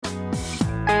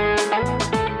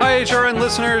HRN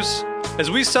listeners.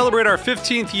 As we celebrate our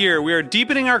 15th year, we are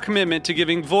deepening our commitment to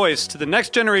giving voice to the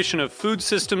next generation of food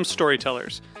systems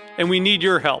storytellers, and we need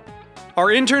your help. Our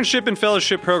internship and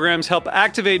fellowship programs help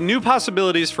activate new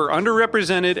possibilities for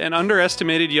underrepresented and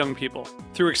underestimated young people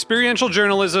through experiential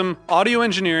journalism, audio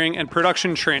engineering, and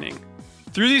production training.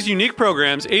 Through these unique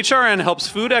programs, HRN helps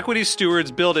food equity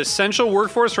stewards build essential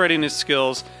workforce readiness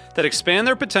skills that expand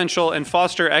their potential and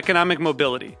foster economic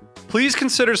mobility. Please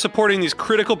consider supporting these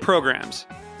critical programs.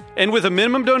 And with a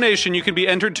minimum donation, you can be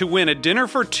entered to win a dinner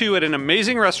for two at an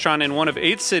amazing restaurant in one of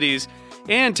 8 cities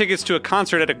and tickets to a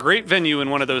concert at a great venue in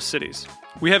one of those cities.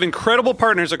 We have incredible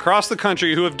partners across the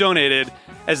country who have donated,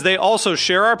 as they also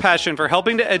share our passion for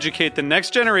helping to educate the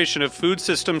next generation of food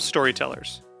systems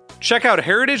storytellers. Check out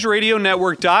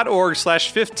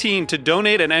heritageradionetwork.org/15 to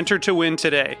donate and enter to win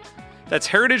today. That's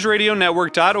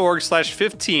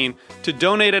heritageradionetwork.org/15 to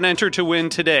donate and enter to win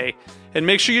today. And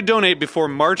make sure you donate before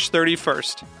March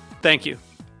 31st. Thank you.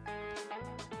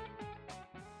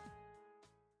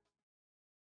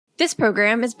 This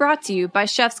program is brought to you by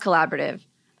Chefs Collaborative,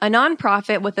 a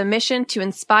nonprofit with a mission to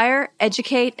inspire,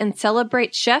 educate, and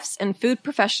celebrate chefs and food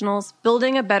professionals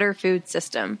building a better food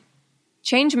system.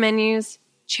 Change menus,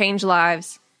 change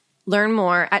lives. Learn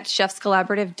more at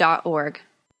chefscollaborative.org.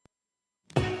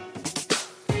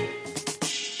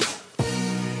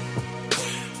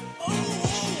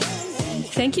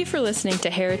 Thank you for listening to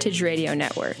Heritage Radio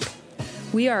Network.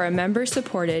 We are a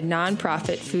member-supported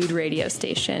nonprofit food radio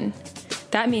station.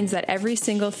 That means that every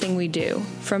single thing we do,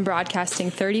 from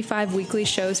broadcasting 35 weekly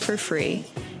shows for free,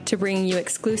 to bringing you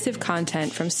exclusive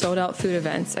content from sold-out food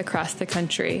events across the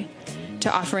country,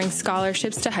 to offering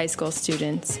scholarships to high school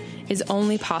students, is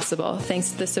only possible thanks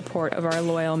to the support of our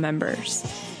loyal members.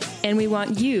 And we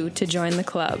want you to join the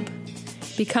club.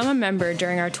 Become a member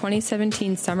during our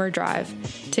 2017 summer drive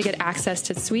to get access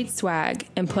to sweet swag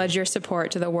and pledge your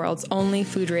support to the world's only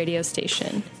food radio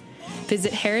station.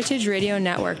 Visit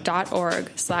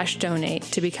heritageradionetwork.org/donate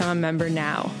to become a member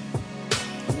now.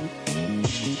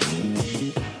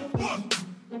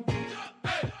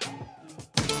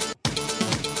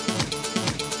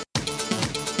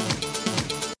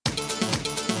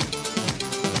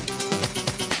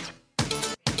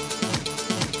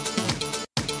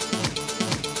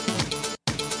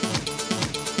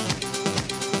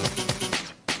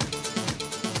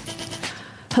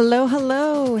 Hello,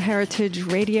 hello, Heritage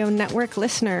Radio Network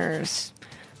listeners.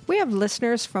 We have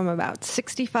listeners from about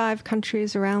 65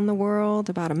 countries around the world,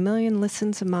 about 1 million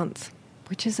listens a month,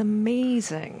 which is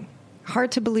amazing.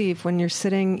 Hard to believe when you're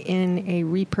sitting in a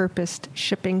repurposed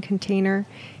shipping container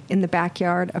in the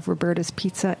backyard of Roberta's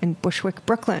Pizza in Bushwick,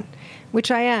 Brooklyn, which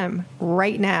I am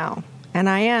right now. And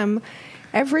I am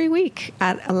every week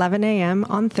at 11 a.m.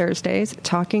 on Thursdays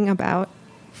talking about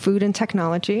food and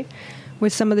technology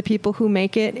with some of the people who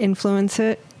make it, influence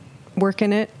it, work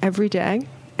in it every day.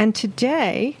 And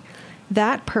today,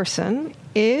 that person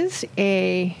is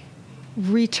a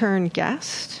return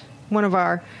guest, one of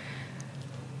our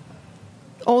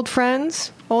old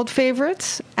friends, old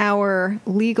favorites, our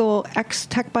legal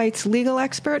Tech Bites legal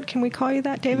expert. Can we call you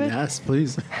that, David? Yes,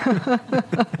 please.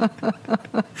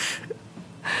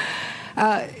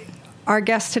 Our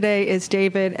guest today is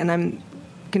David, and I'm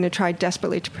going to try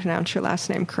desperately to pronounce your last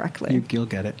name correctly. You'll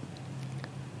get it.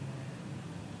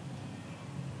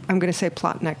 I'm going to say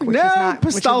Plotnik, which no, is not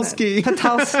Postalski.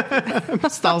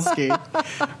 Postalski.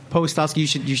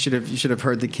 Postalski. You should have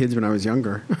heard the kids when I was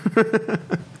younger.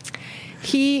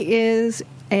 He is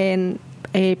a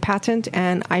patent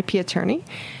and IP attorney,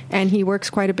 and he works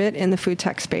quite a bit in the food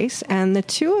tech space. And the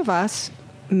two of us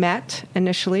met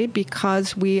initially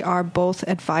because we are both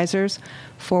advisors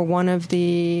for one of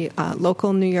the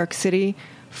local New York City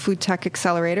food tech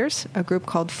accelerators, a group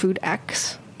called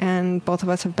FoodX. And both of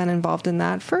us have been involved in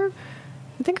that for,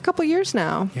 I think, a couple years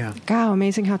now. Yeah. God,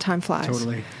 amazing how time flies.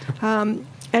 Totally. And,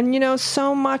 you know,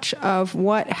 so much of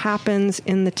what happens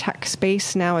in the tech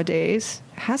space nowadays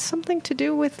has something to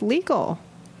do with legal,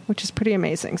 which is pretty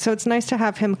amazing. So it's nice to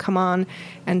have him come on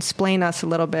and explain us a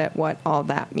little bit what all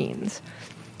that means.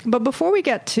 But before we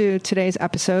get to today's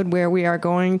episode, where we are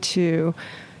going to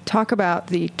talk about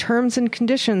the terms and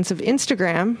conditions of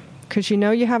Instagram, because you know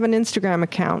you have an Instagram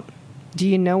account. Do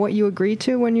you know what you agreed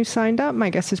to when you signed up? My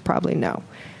guess is probably no.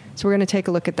 So we're going to take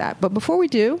a look at that. But before we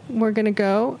do, we're going to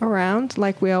go around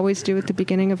like we always do at the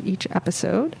beginning of each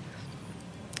episode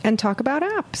and talk about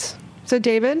apps. So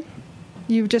David,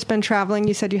 you've just been traveling.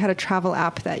 You said you had a travel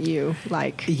app that you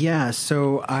like. Yeah,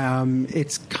 so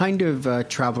it's kind of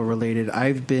travel related.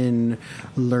 I've been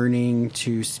learning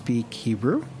to speak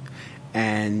Hebrew,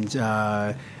 and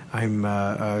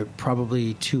I'm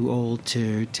probably too old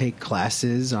to take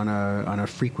classes on a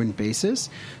frequent basis.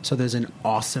 So there's an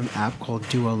awesome app called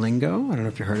Duolingo. I don't know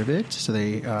if you heard of it. So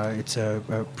it's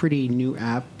a pretty new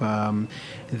app.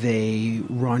 They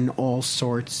run all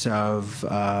sorts of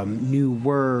new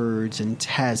words and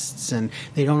tests, and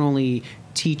they don't only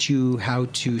teach you how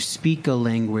to speak a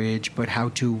language, but how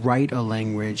to write a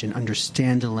language and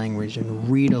understand a language and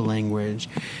read a language.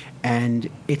 And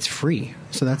it's free.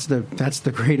 So that's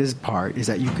the greatest part, is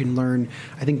that you can learn.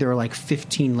 I think there are like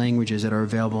 15 languages that are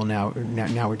available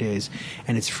nowadays,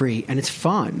 and it's free, and it's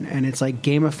fun, and it's like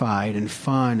gamified and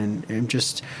fun, and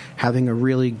just having a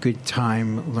really good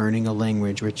time learning a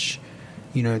language, which,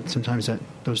 you know, sometimes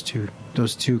those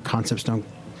two concepts don't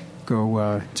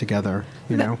go together,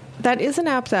 you know. That is an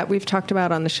app that we've talked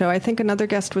about on the show. I think another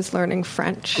guest was learning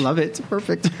French. Love it.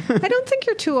 Perfect. I don't think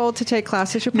you're too old to take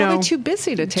classes. You're probably too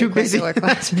busy to take regular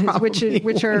classes,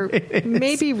 which are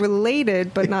maybe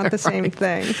related but not the same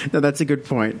thing. No, that's a good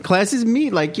point. Classes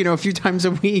meet like, you know, a few times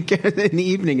a week in the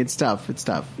evening. It's tough.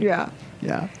 Yeah.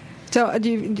 Yeah. So do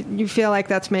you feel like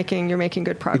you're making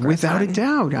good progress? Without a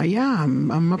doubt.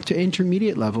 I'm up to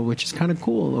intermediate level, which is kind of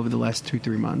cool over the last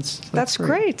 2-3 months. So that's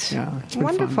great. Yeah. It's been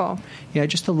wonderful. Fun. Yeah.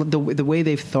 Just the way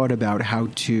they've thought about how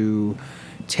to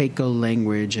take a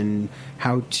language and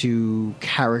how to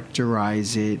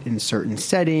characterize it in certain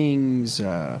settings,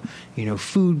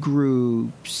 food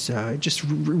groups, just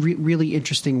really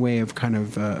interesting way of kind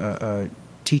of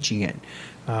teaching it.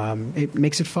 It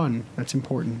makes it fun. That's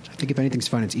important. I think if anything's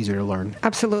fun, it's easier to learn.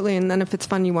 Absolutely. And then if it's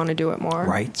fun, you want to do it more.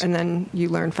 Right. And then you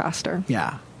learn faster.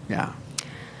 Yeah.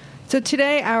 So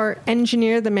today, our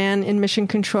engineer, the man in mission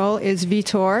control, is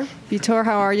Vitor. Vitor,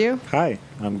 how are you? Hi,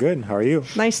 I'm good. How are you?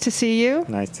 Nice to see you.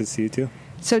 Nice to see you too.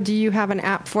 So do you have an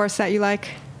app for us that you like?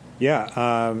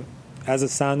 Yeah. As a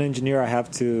sound engineer, I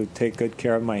have to take good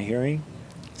care of my hearing.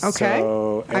 Okay.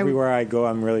 So everywhere I go,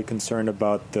 I'm really concerned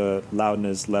about the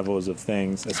loudness levels of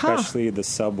things, especially the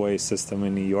subway system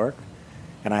in New York.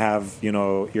 And I have,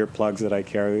 earplugs that I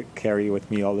carry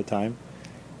with me all the time,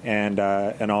 and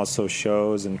also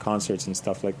shows and concerts and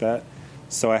stuff like that.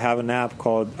 So I have an app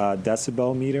called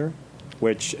Decibel Meter,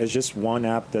 which is just one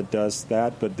app that does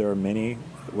that, but there are many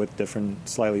with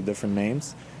slightly different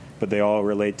names, but they all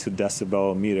relate to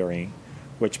decibel metering,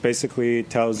 which basically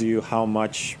tells you how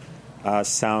much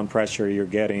sound pressure you're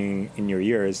getting in your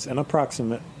ears, an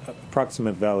approximate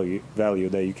value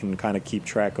that you can kind of keep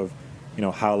track of,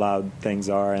 how loud things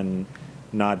are and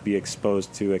not be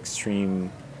exposed to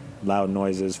extreme loud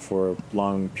noises for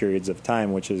long periods of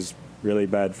time, which is really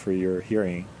bad for your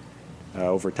hearing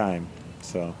over time.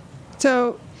 So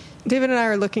David and I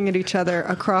are looking at each other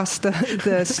across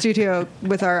the studio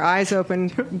with our eyes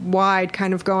open wide,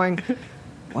 kind of going,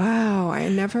 wow, I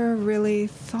never really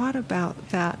thought about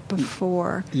that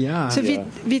before. Yeah. So,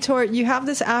 Vitor, you have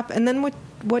this app, and then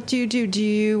what do you do? Do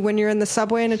you, when you're in the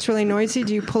subway and it's really noisy,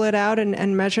 do you pull it out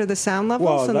and measure the sound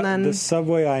levels? Well, the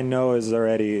subway I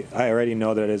already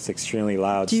know that it's extremely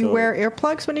loud. Do you wear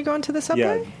earplugs when you go into the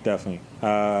subway? Yeah, definitely.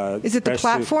 Is it the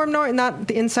platform noise, not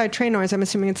the inside train noise? I'm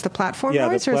assuming it's the platform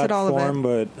noise, or is it all of it? Yeah, the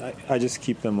platform, but I just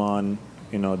keep them on,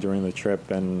 during the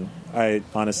trip, and I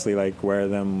honestly wear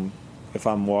them if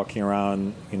I'm walking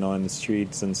around, in the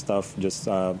streets and stuff. Just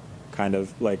kind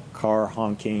of car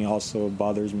honking also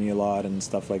bothers me a lot and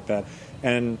stuff like that.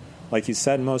 And like you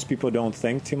said, most people don't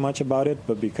think too much about it,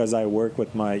 but because I work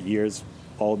with my ears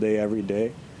all day, every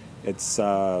day, it's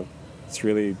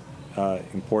really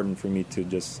important for me to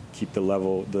just keep the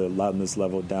loudness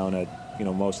level down at,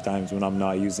 most times when I'm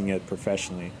not using it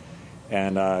professionally.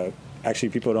 And actually,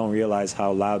 people don't realize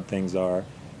how loud things are.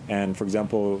 And for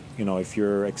example, if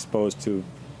you're exposed to,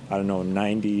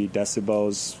 90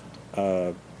 decibels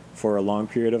for a long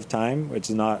period of time, which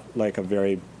is not a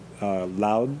very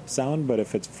loud sound, but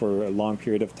if it's for a long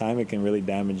period of time, it can really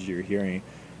damage your hearing.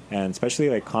 And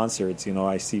especially concerts,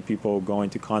 I see people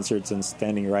going to concerts and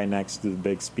standing right next to the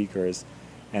big speakers,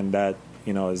 and that,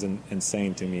 is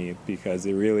insane to me, because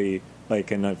it really,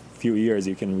 in a few years,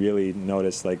 you can really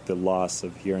notice the loss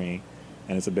of hearing.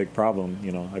 And it's a big problem,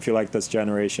 I feel like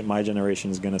my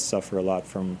generation is going to suffer a lot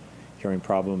from hearing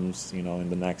problems, in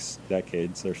the next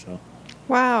decades or so.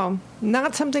 Wow.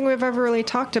 Not something we've ever really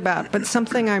talked about, but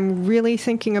something I'm really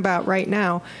thinking about right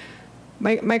now.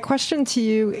 My question to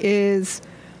you is,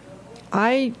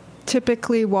 I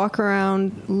typically walk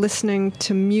around listening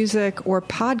to music or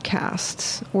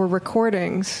podcasts or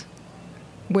recordings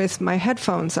with my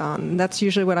headphones on. That's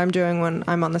usually what I'm doing when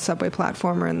I'm on the subway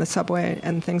platform or in the subway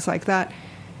and things like that.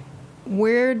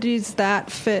 Where does that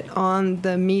fit on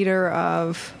the meter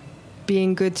of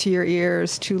being good to your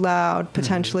ears, too loud,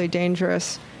 potentially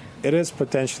dangerous? it is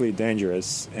potentially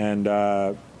dangerous. And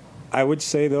I would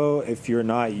say, though, if you're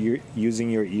not using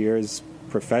your ears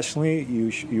professionally,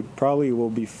 you probably will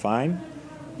be fine.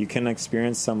 You can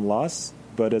experience some loss,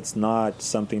 but it's not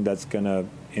something that's going to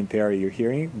impair your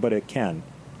hearing, but it can.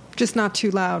 Just not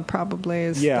too loud, probably,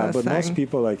 is yeah, the but thing. most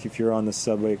people, like if you're on the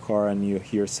subway car and you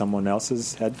hear someone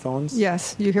else's headphones.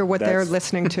 Yes, you hear what they're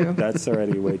listening to. That's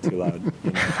already way too loud.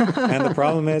 You know? And the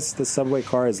problem is the subway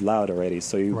car is loud already,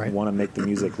 so you want to make the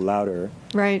music louder.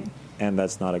 Right. And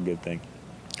that's not a good thing.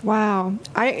 Wow.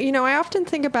 I often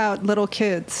think about little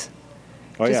kids.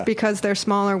 Because they're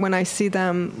smaller, when I see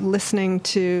them listening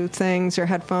to things or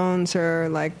headphones or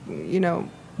like,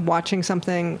 watching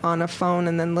something on a phone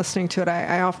and then listening to it,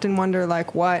 I often wonder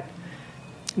like what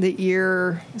the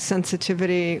ear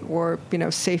sensitivity or,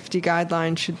 safety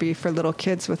guidelines should be for little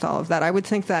kids with all of that. I would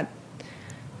think that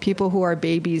people who are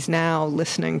babies now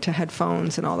listening to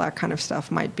headphones and all that kind of stuff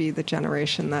might be the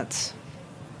generation that's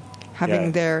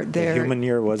having their human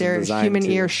ear wasn't designed human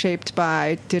ear shaped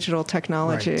by digital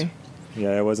technology. Right.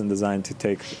 Yeah, it wasn't designed to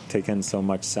take in so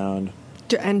much sound.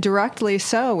 And directly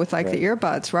so with the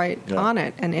earbuds on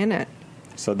it and in it.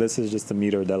 So this is just a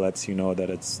meter that lets you know that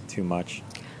it's too much.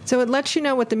 So it lets you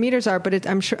know what the meters are, but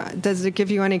I'm sure, does it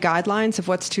give you any guidelines of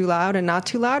what's too loud and not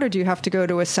too loud, or do you have to go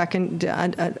to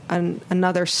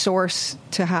another source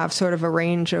to have sort of a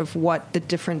range of what the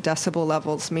different decibel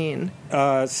levels mean?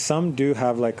 Some do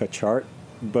have like a chart,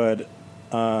 but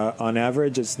on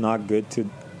average, it's not good to,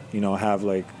 have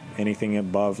like anything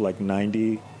above like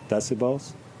 90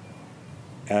 decibels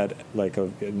at like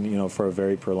for a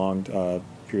very prolonged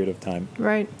period of time.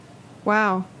 Right.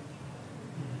 Wow.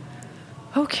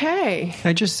 Okay. Can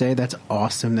I just say that's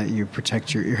awesome that you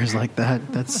protect your ears like that.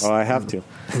 I have to.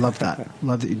 I love that.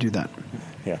 Love that you do that.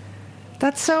 Yeah.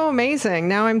 That's so amazing.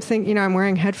 Now I'm thinking, I'm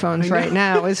wearing headphones right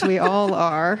now, as we all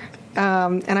are,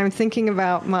 and I'm thinking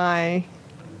about my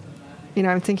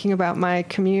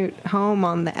commute home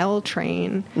on the L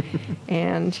train,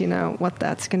 and what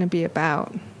that's going to be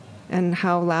about, and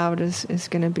how loud is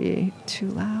going to be too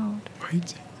loud.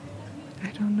 Right.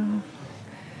 I don't know.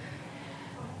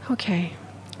 Okay.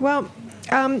 Well,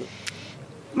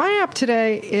 my app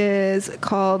today is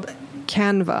called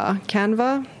Canva.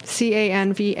 Canva,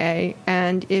 C-A-N-V-A.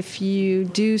 And if you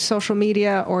do social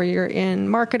media, or you're in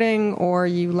marketing, or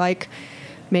you like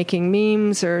making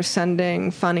memes or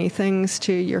sending funny things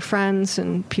to your friends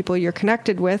and people you're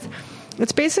connected with,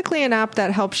 it's basically an app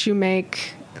that helps you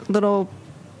make little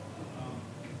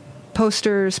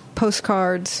posters,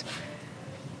 postcards,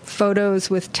 photos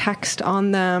with text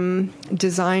on them,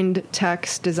 designed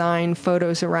text, design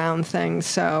photos around things.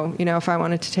 So, if I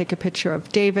wanted to take a picture of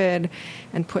David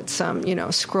and put some,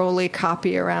 scrolly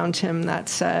copy around him that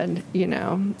said,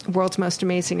 world's most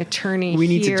amazing attorney. We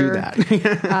need to do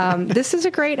that. This is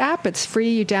a great app. It's free.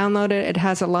 You download it. It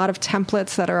has a lot of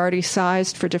templates that are already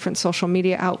sized for different social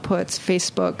media outputs: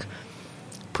 Facebook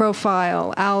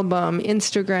profile, album,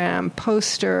 Instagram,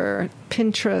 poster,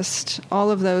 Pinterest,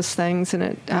 all of those things. And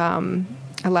it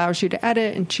allows you to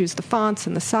edit and choose the fonts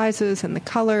and the sizes and the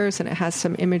colors, and it has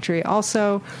some imagery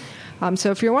also.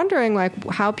 So if you're wondering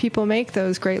how people make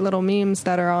those great little memes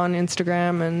that are on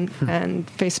Instagram and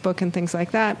Facebook and things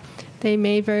like that, they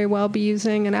may very well be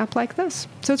using an app like this.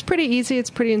 So it's pretty easy. It's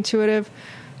pretty intuitive.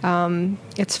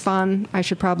 It's fun. I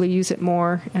should probably use it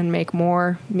more and make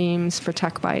more memes for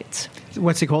Tech Bites.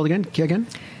 What's it called again?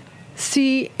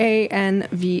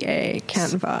 C-A-N-V-A.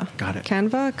 Canva. Got it.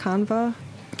 Canva?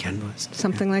 Canvas.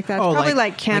 Something like that. Oh, probably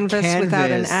like canvas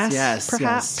without an S, yes,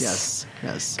 perhaps.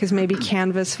 Yes. Because maybe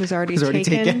canvas was already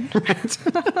taken.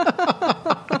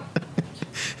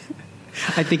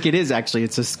 I think it is actually.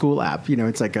 It's a school app.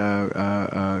 It's like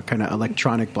a kind of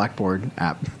electronic blackboard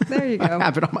app. There you go. I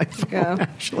have it on my phone,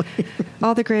 actually.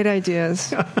 All the great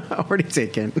ideas. Already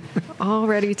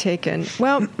taken.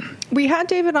 Well, we had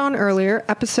David on earlier,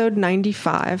 episode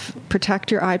 95,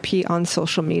 Protect Your IP on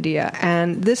Social Media.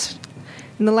 And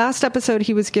in the last episode,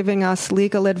 he was giving us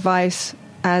legal advice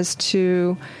as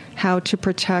to how to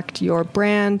protect your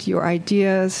brand, your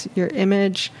ideas, your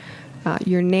image,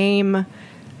 your name,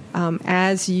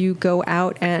 as you go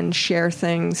out and share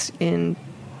things in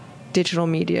digital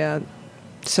media,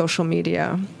 social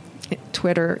media,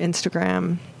 Twitter,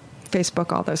 Instagram,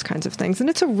 Facebook, all those kinds of things. And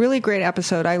it's a really great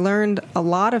episode. I learned a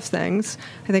lot of things.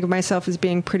 I think of myself as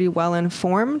being pretty well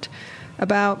informed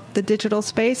about the digital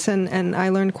space, and I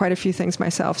learned quite a few things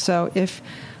myself. So if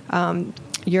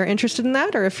you're interested in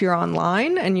that, or if you're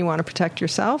online and you want to protect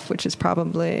yourself, which is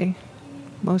probably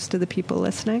most of the people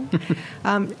listening,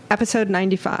 episode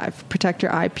 95, Protect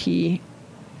Your IP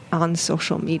on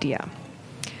Social Media.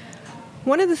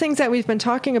 One of the things that we've been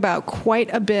talking about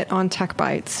quite a bit on Tech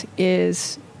Bytes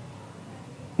is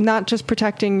not just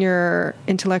protecting your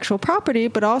intellectual property,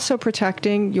 but also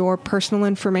protecting your personal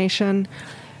information,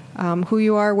 who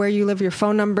you are, where you live, your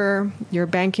phone number, your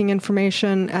banking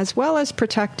information, as well as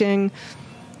protecting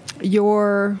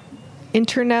your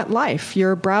internet life,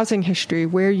 your browsing history,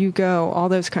 where you go, all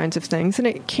those kinds of things. And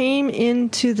it came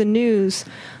into the news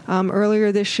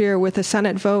earlier this year with a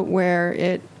Senate vote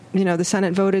where the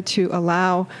Senate voted to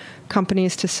allow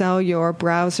companies to sell your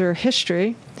browser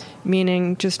history,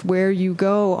 meaning just where you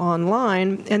go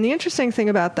online. And the interesting thing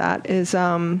about that is,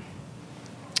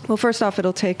 first off,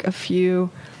 it'll take a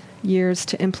few years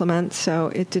to implement, so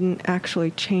it didn't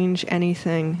actually change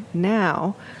anything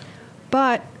now.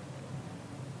 But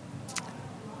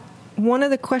one of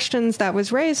the questions that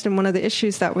was raised and one of the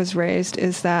issues that was raised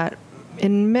is that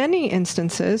in many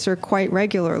instances, or quite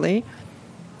regularly,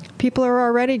 people are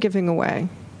already giving away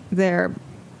their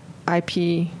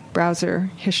IP browser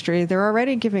history. They're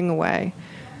already giving away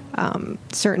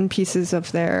certain pieces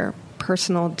of their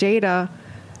personal data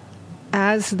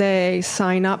as they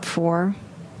sign up for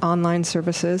online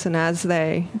services and as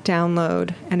they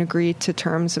download and agree to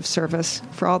terms of service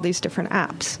for all these different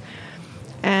apps.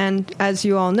 And as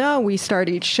you all know, we start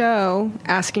each show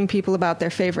asking people about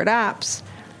their favorite apps.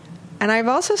 And I've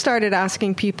also started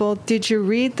asking people, did you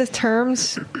read the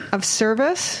terms of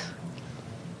service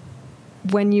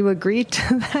when you agreed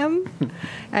to them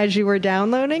as you were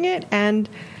downloading it? And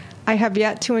I have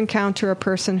yet to encounter a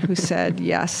person who said,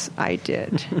 yes, I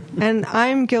did. And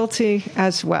I'm guilty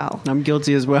as well. I'm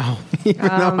guilty as well. Even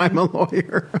though I'm a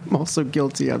lawyer, I'm also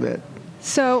guilty of it.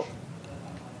 So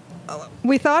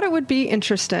we thought it would be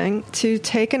interesting to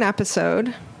take an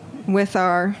episode with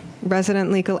our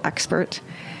resident legal expert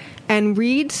and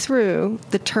read through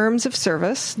the terms of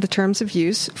service, the terms of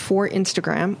use for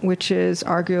Instagram, which is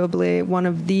arguably one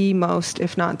of the most,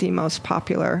 if not the most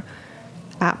popular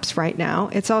apps right now.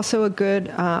 It's also a good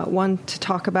one to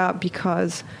talk about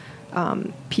because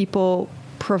people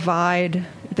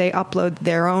they upload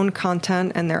their own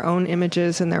content and their own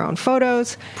images and their own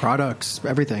photos. Products,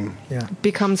 everything, yeah.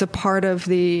 Becomes a part of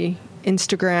the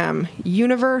Instagram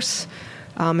universe.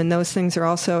 And those things are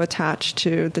also attached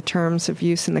to the terms of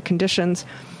use and the conditions.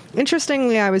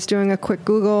 Interestingly, I was doing a quick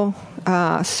Google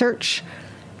search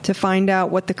to find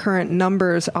out what the current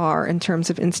numbers are in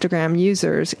terms of Instagram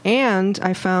users. And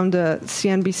I found a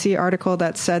CNBC article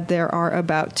that said there are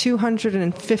about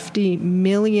 250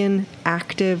 million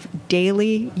active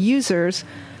daily users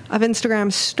of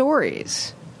Instagram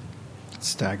stories. It's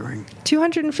staggering.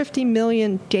 250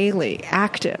 million daily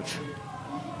active.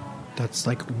 That's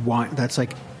like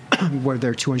where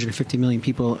there are 250 million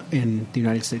people in the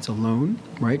United States alone,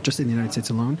 right? Just in the United States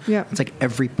alone. Yeah. It's like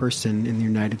every person in the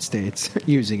United States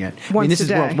using it. Once this a is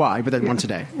day. worldwide, but then once a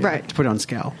day. Yeah, right. To put it on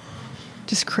scale.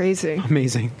 Just crazy.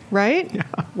 Amazing. Right? Yeah.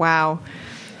 Wow.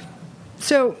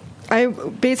 So I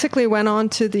basically went on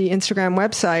to the Instagram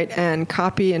website and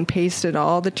copy and pasted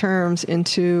all the terms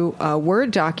into a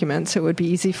Word document so it would be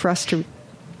easy for us to...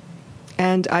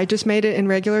 And I just made it in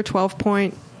regular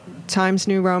 12-point Times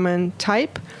New Roman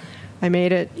type. I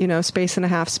made it, space and a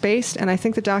half spaced, and I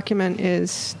think the document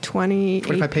is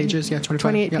 25 pages,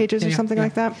 28 pages or something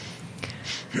like that.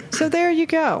 So there you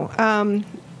go.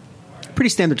 Pretty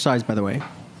standard size, by the way.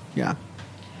 Yeah.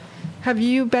 Have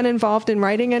you been involved in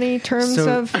writing any terms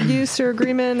of use or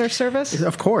agreement or service?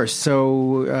 Of course.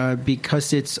 So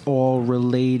because it's all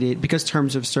related, because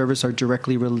terms of service are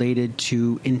directly related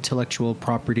to intellectual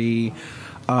property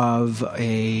of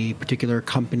a particular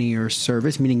company or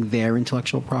service, meaning their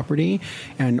intellectual property,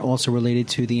 and also related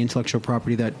to the intellectual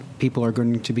property that people are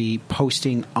going to be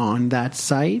posting on that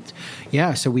site.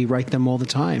 Yeah, so we write them all the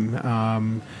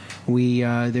time. We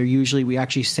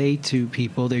actually say to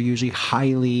people they're usually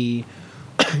highly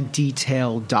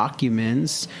detailed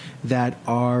documents that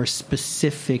are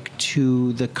specific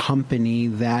to the company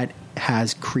that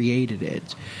has created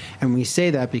it. And we say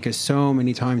that because so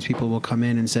many times people will come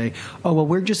in and say, "Oh, well,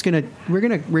 we're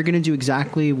gonna do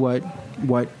exactly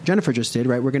what Jennifer just did,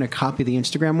 right? We're gonna copy the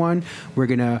Instagram one. We're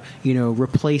gonna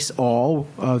replace all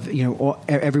of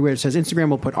everywhere it says Instagram.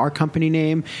 We'll put our company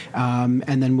name,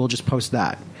 and then we'll just post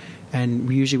that." And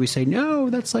we say, no,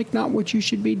 that's not what you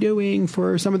should be doing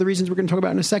for some of the reasons we're going to talk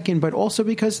about in a second, but also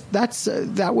because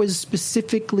that was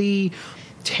specifically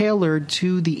tailored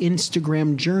to the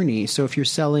Instagram journey. So if you're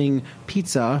selling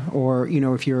pizza, or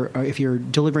if you're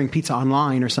delivering pizza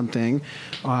online or something,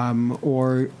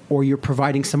 or you're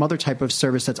providing some other type of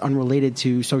service that's unrelated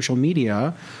to social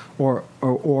media, or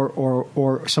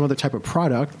some other type of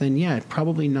product, then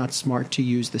probably not smart to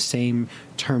use the same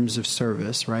terms of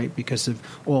service, right? Because of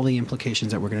all the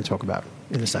implications that we're going to talk about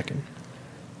in a second.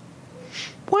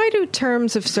 Why do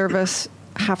terms of service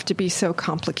have to be so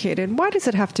complicated? Why does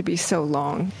it have to be so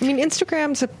long? I mean,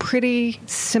 Instagram's a pretty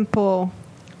simple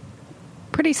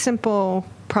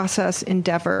process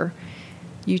endeavor.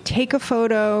 You take a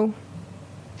photo,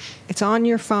 it's on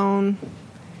your phone,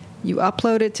 you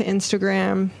upload it to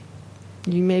Instagram,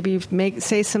 you maybe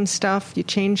say some stuff, you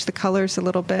change the colors a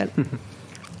little bit,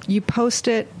 you post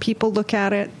it, people look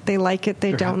at it, they like it,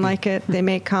 they don't like it, they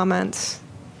make comments.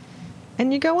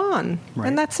 And you go on, right.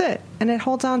 And that's it. And it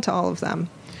holds on to all of them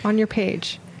on your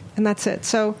page, and that's it.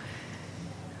 So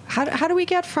how do we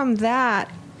get from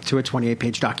that to a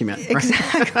 28-page document? Right?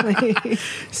 Exactly.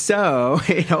 So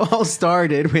it all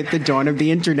started with the dawn of the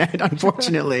internet,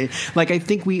 unfortunately. I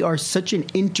think we are such an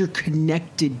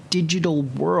interconnected digital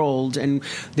world, and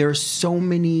there are so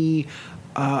many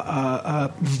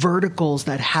verticals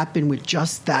that happen with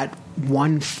just that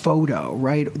one photo,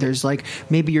 right? There's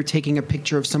maybe you're taking a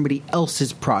picture of somebody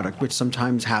else's product, which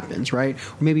sometimes happens, right?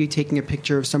 Or maybe you're taking a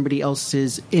picture of somebody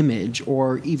else's image,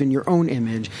 or even your own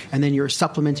image, and then you're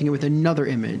supplementing it with another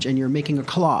image, and you're making a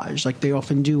collage like they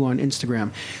often do on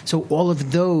Instagram. So all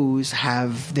of those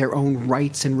have their own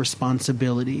rights and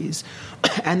responsibilities.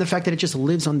 And the fact that it just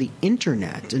lives on the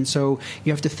internet. And so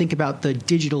you have to think about the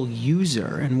digital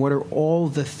user and what are all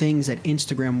the things that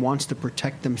Instagram wants to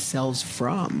protect themselves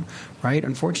from, right?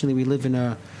 Unfortunately, we live in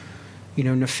a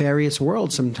nefarious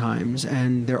world sometimes,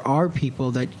 and there are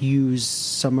people that use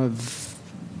some of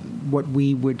what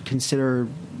we would consider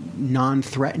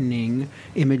non-threatening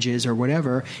images or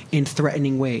whatever in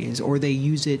threatening ways, or they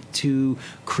use it to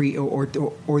create,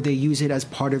 or they use it as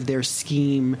part of their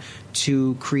scheme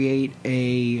to create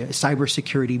a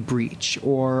cybersecurity breach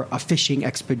or a phishing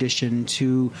expedition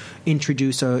to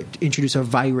introduce a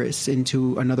virus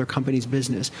into another company's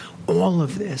business. All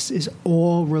of this is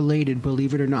all related,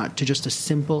 believe it or not, to just a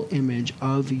simple image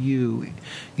of you,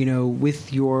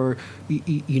 with your,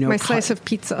 my slice of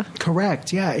pizza.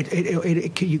 Correct. Yeah.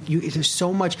 There's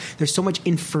so much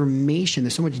information,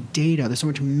 there's so much data, there's so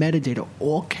much metadata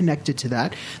all connected to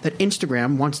that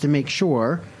Instagram wants to make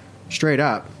sure straight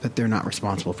up that they're not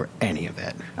responsible for any of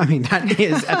it. I mean, that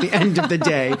is, at the end of the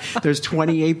day, there's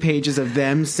 28 pages of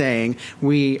them saying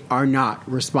we are not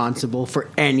responsible for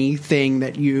anything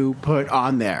that you put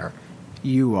on there.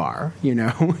 You are,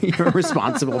 you're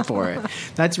responsible for it.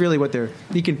 That's really what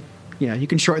you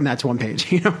can shorten that to one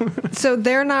page, So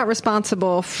they're not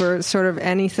responsible for sort of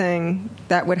anything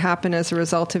that would happen as a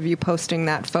result of you posting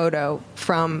that photo,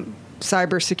 from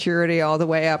cybersecurity all the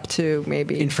way up to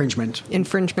maybe infringement.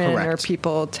 Correct. Or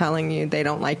people telling you they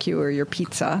don't like you or your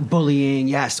pizza. Bullying,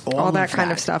 yes. All that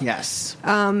kind of stuff. Yes.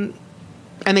 And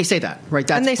they say that, right?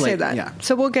 That's say that. Yeah.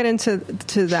 So we'll get into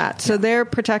that. So they're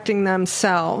protecting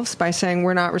themselves by saying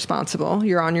we're not responsible.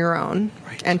 You're on your own.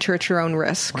 Right. Enter at your own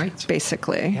risk,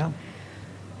 basically. Yeah.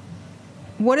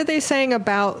 What are they saying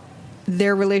about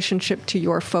their relationship to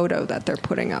your photo that they're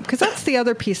putting up? Because that's the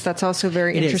other piece that's also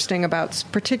very interesting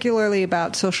particularly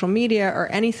about social media or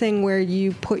anything where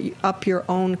you put up your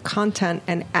own content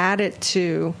and add it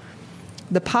to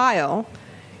the pile.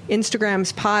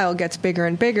 Instagram's pile gets bigger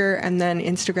and bigger, and then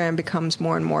Instagram becomes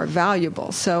more and more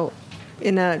valuable. So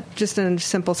in a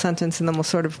simple sentence, and then we'll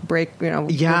sort of break,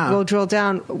 we'll drill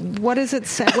down. What does it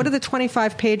say? What are the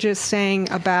 25 pages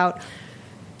saying about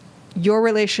your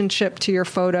relationship to your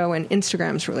photo and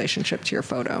Instagram's relationship to your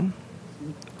photo?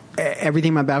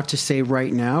 Everything I'm about to say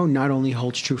right now not only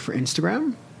holds true for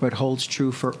Instagram, but holds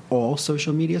true for all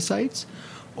social media sites,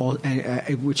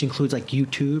 which includes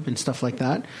YouTube and stuff like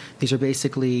that. These are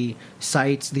basically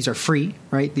sites. These are free,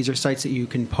 right? These are sites that you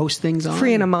can post things on.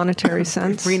 Free in a monetary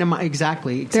sense.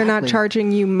 Exactly. They're not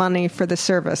charging you money for the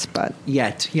service, but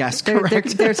yet, yes,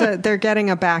 correct. They're getting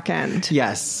a back end.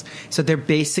 Yes. So they're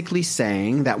basically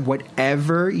saying that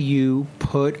whatever you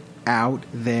put out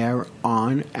there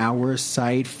on our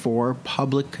site for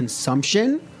public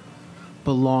consumption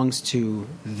belongs to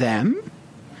them.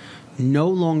 No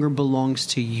longer belongs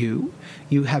to you.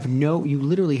 You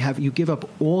give up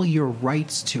all your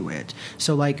rights to it.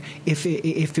 So if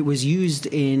it was used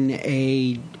in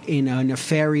a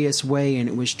nefarious way and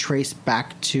it was traced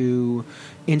back to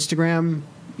Instagram,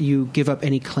 you give up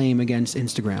any claim against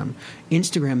Instagram.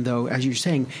 Instagram, though, as you're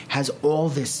saying, has all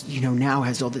this, now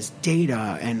has all this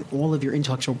data and all of your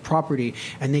intellectual property,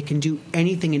 and they can do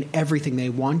anything and everything they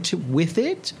want to with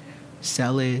it,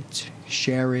 sell it,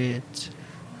 share it,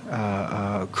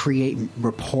 create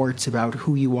reports about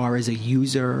who you are as a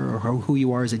user or who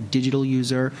you are as a digital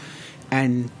user,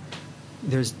 and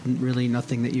there's really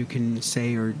nothing that you can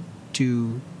say or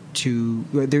do to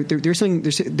there is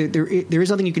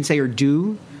nothing you can say or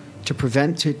do to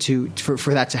prevent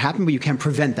for that to happen, but you can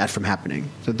prevent that from happening.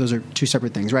 So those are two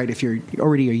separate things, right? If you're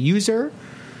already a user,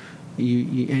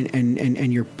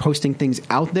 and you're posting things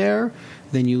out there,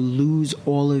 then you lose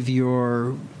all of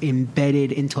your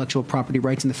embedded intellectual property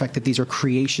rights in the fact that these are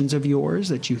creations of yours,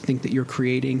 that you think that you're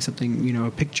creating something, a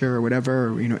picture or whatever,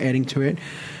 or, adding to it.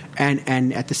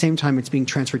 And at the same time, it's being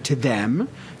transferred to them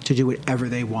to do whatever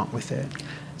they want with it.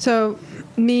 So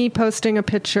me posting a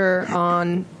picture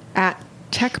on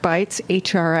 @TechBytes,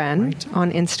 HRN, right,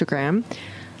 on Instagram.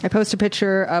 I post a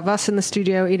picture of us in the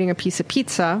studio eating a piece of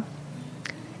pizza.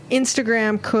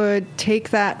 Instagram could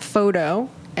take that photo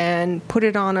and put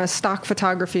it on a stock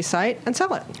photography site and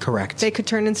sell it. Correct. They could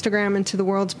turn Instagram into the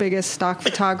world's biggest stock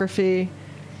photography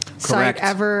site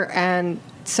ever and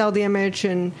sell the image,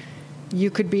 and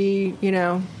you could be,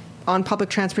 on public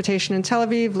transportation in Tel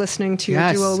Aviv listening to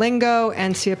Duolingo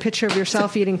and see a picture of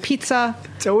yourself eating pizza.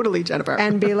 Totally, Jennifer.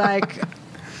 And be like,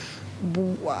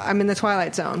 I'm in the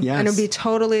Twilight Zone. Yes. And it would be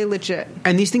totally legit.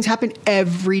 And these things happen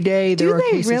every day. Do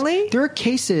they really? There are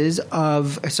cases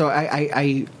of... So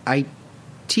I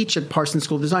teach at Parsons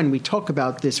School of Design. We talk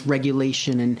about this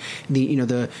regulation and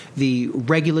the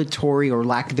regulatory or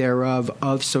lack thereof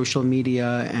of social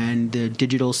media and the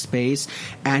digital space,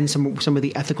 and some of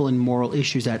the ethical and moral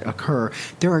issues that occur.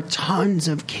 There are tons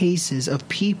of cases of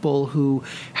people who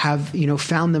have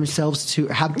found themselves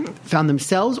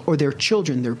or their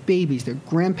children, their babies, their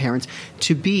grandparents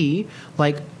to be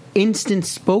like instant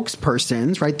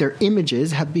spokespersons, right? Their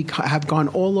images have gone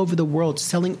all over the world,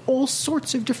 selling all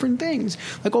sorts of different things.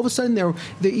 Like all of a sudden,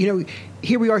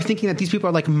 here we are thinking that these people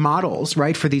are like models,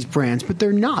 right, for these brands, but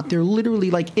they're not. They're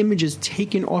literally like images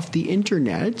taken off the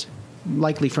internet,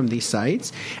 likely from these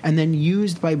sites, and then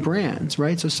used by brands,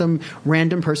 right? So some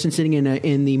random person sitting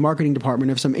in the marketing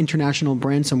department of some international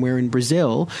brand somewhere in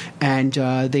Brazil, and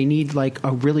they need like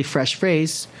a really fresh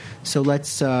face. So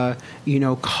let's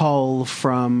cull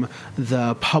from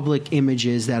the public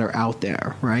images that are out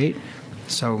there, right?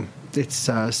 So it's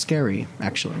scary,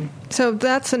 actually. So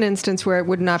that's an instance where it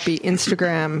would not be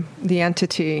Instagram, the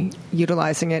entity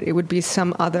utilizing it. It would be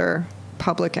some other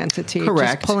public entity.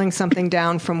 Correct. Just pulling something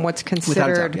down from what's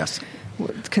considered,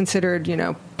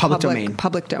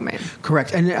 public domain.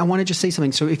 Correct. And I want to just say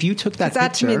something. So if you took that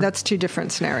picture, to me, that's two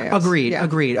different scenarios.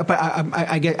 Agreed. But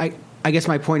I guess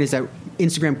my point is that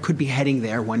Instagram could be heading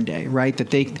there one day, right? That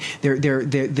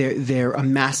they're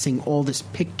amassing all this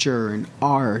picture and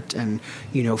art and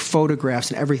photographs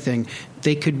and everything.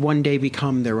 They could one day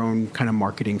become their own kind of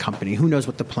marketing company. Who knows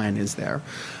what the plan is there?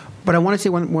 But I want to say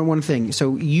one thing.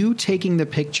 So you taking the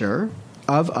picture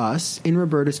of us in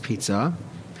Roberta's Pizza,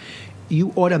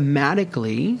 you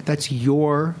automatically, that's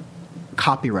your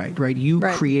copyright, right? You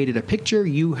created a picture,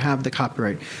 you have the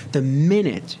copyright. The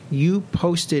minute you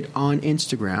post it on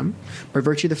Instagram, by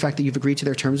virtue of the fact that you've agreed to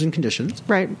their terms and conditions,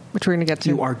 right, which we're going to get to,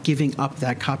 you are giving up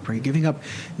that copyright, giving up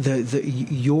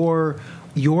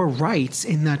your rights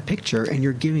in that picture, and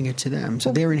you're giving it to them.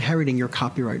 So they're inheriting your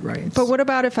copyright rights. But what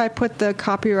about if I put the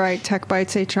copyright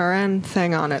TechBytes HRN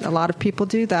thing on it? A lot of people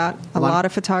do that. A lot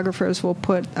of photographers will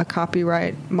put a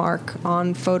copyright mark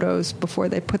on photos before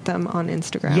they put them on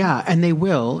Instagram. Yeah, and they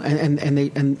will, and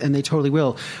they totally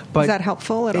will. But is that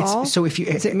helpful at all? So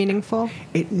is it meaningful?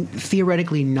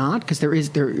 Theoretically not, because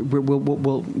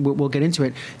we'll get into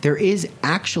it. There is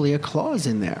actually a clause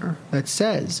in there that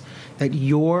says that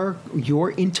your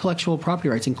intellectual property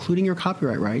rights, including your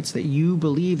copyright rights, that you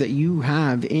believe that you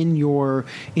have in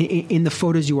the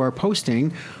photos you are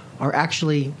posting, are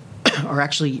actually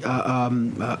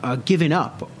given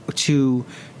up to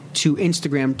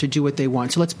Instagram to do what they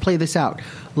want. So let's play this out.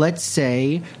 Let's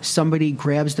say somebody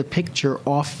grabs the picture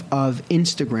off of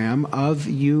Instagram of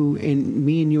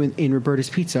me and you in Roberta's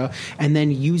Pizza, and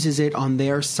then uses it on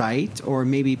their site, or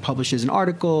maybe publishes an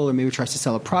article, or maybe tries to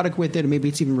sell a product with it, or maybe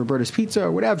it's even Roberta's Pizza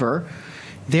or whatever.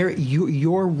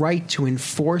 Your right to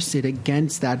enforce it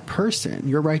against that person,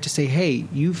 your right to say, hey,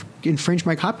 you've infringed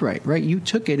my copyright, right? You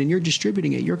took it and you're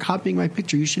distributing it. You're copying my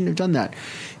picture. You shouldn't have done that.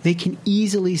 They can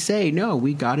easily say, no,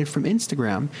 we got it from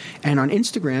Instagram. And on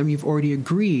Instagram, you've already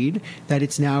agreed that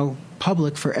it's now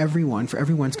public for everyone, for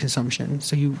everyone's consumption.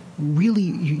 So you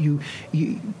really,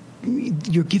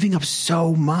 you're giving up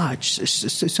so much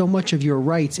of your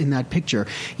rights in that picture.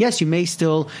 Yes, you may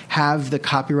still have the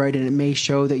copyright and it may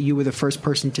show that you were the first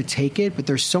person to take it, but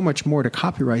there's so much more to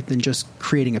copyright than just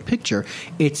creating a picture.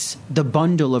 It's the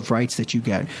bundle of rights that you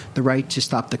get. The right to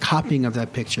stop the copying of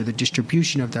that picture, the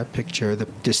distribution of that picture, the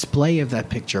display of that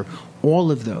picture.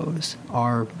 All of those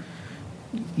are,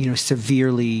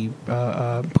 severely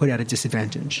put at a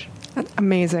disadvantage. That's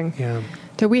amazing. Yeah.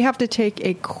 So we have to take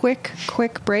a quick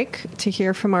break to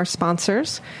hear from our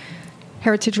sponsors.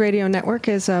 Heritage Radio Network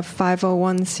is a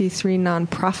 501c3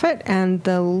 nonprofit, and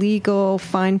the legal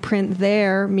fine print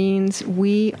there means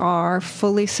we are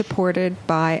fully supported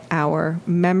by our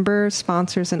members,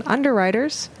 sponsors, and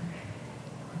underwriters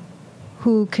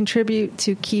who contribute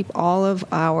to keep all of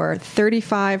our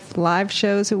 35 live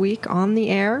shows a week on the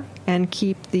air and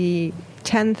keep the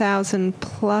 10,000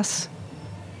 plus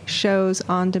shows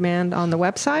on demand on the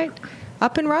website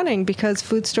up and running, because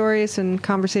food stories and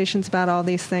conversations about all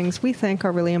these things we think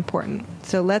are really important.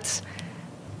 So let's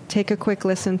take a quick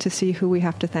listen to see who we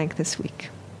have to thank this week.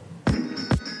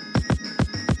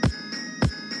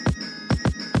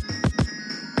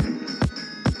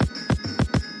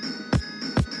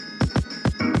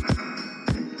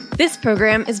 This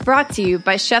program is brought to you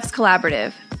by Chefs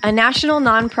Collaborative, a national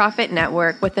nonprofit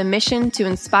network with a mission to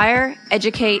inspire,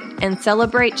 educate, and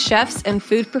celebrate chefs and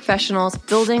food professionals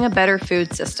building a better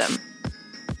food system.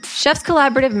 Chefs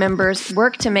Collaborative members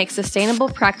work to make sustainable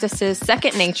practices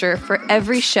second nature for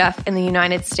every chef in the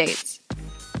United States.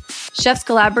 Chefs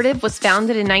Collaborative was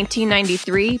founded in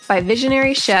 1993 by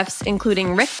visionary chefs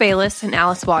including Rick Bayless and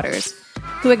Alice Waters,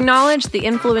 who acknowledge the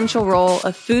influential role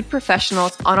of food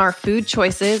professionals on our food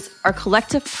choices, our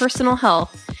collective personal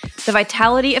health, the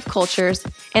vitality of cultures,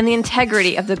 and the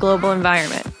integrity of the global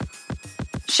environment.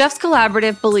 Chefs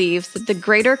Collaborative believes that the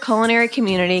greater culinary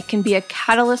community can be a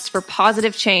catalyst for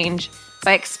positive change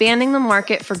by expanding the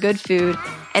market for good food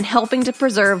and helping to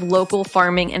preserve local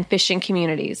farming and fishing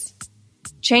communities.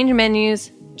 Change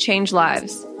menus, change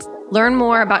lives. Learn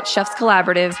more about Chefs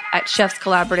Collaborative at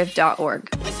chefscollaborative.org.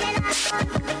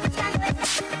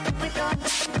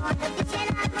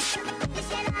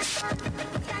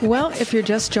 Well, if you're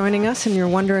just joining us and you're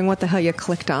wondering what the hell you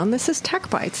clicked on, this is Tech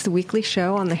Bites, the weekly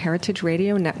show on the Heritage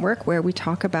Radio Network where we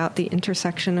talk about the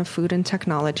intersection of food and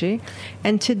technology.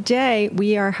 And today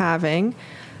we are having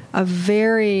a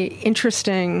very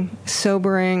interesting,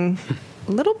 sobering,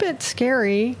 a little bit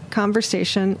scary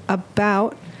conversation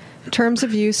about terms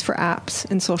of use for apps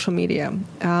in social media.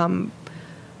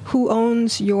 Who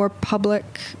owns your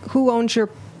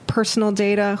personal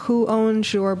data? Who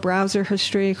owns your browser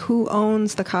history? Who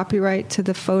owns the copyright to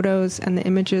the photos and the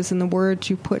images and the words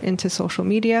you put into social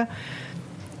media?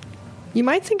 You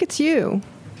might think it's you,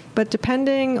 but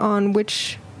depending on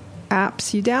which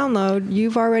apps you download,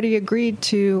 you've already agreed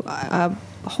to a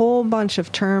whole bunch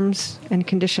of terms and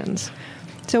conditions.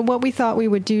 So what we thought we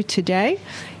would do today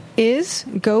is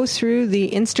go through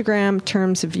the Instagram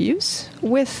terms of use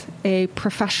with a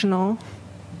professional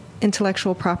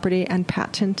intellectual property and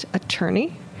patent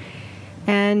attorney,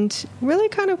 and really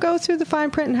kind of go through the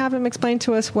fine print and have him explain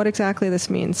to us what exactly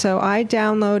this means. So I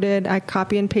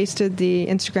copy and pasted the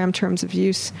Instagram terms of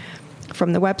use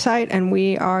from the website, and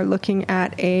we are looking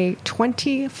at a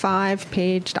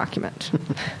 25-page document.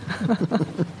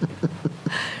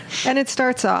 And it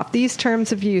starts off, these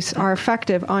terms of use are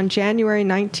effective on January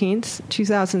 19th,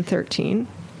 2013.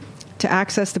 To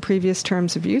access the previous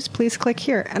terms of use, please click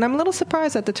here. And I'm a little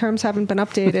surprised that the terms haven't been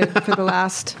updated for the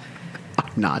last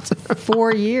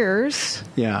 4 years.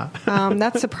 Yeah.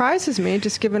 That surprises me,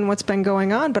 just given what's been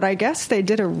going on. But I guess they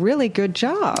did a really good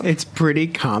job. It's pretty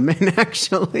common,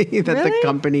 actually, that the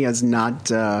company has not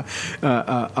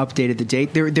updated the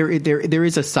date. There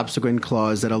is a subsequent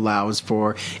clause that allows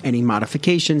for any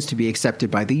modifications to be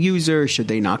accepted by the user should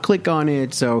they not click on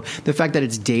it. So the fact that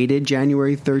it's dated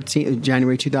January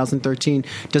 2013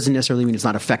 doesn't necessarily mean it's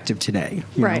not effective today.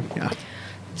 Right. Yeah.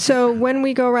 So when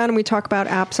we go around and we talk about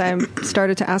apps, I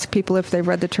started to ask people if they've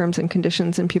read the terms and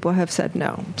conditions, and people have said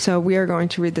no. So we are going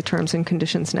to read the terms and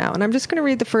conditions now. And I'm just going to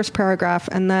read the first paragraph,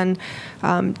 and then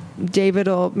David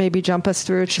will maybe jump us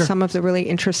through to some of the really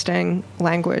interesting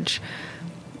language.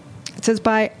 It says,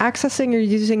 by accessing or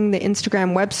using the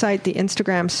Instagram website, the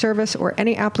Instagram service, or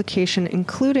any application,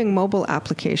 including mobile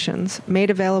applications, made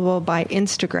available by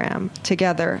Instagram,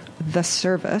 together, the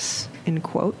service, in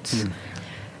quotes,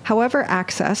 however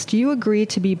accessed, you agree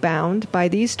to be bound by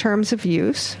these terms of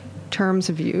use.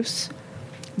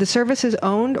 The service is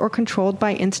owned or controlled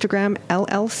by Instagram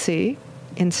LLC.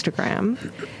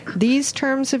 Instagram, these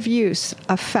terms of use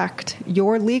affect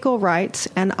your legal rights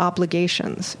and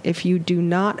obligations. If you do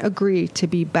not agree to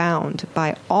be bound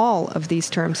by all of these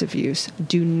terms of use,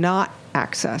 do not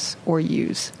access or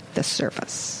use the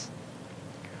service.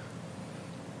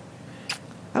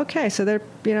 Okay, so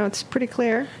it's pretty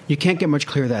clear. You can't get much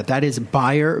clearer than that. That is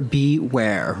buyer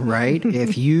beware, right?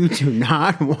 If you do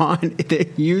not want to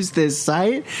use this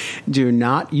site, do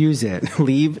not use it.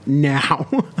 Leave now.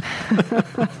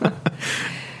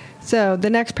 So the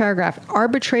next paragraph,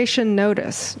 arbitration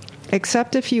notice.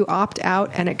 Except if you opt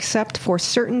out and except for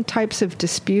certain types of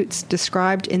disputes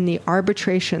described in the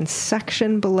arbitration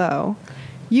section below,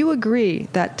 you agree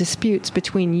that disputes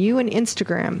between you and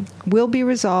Instagram will be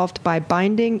resolved by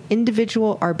binding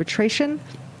individual arbitration,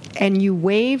 and you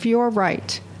waive your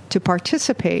right to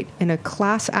participate in a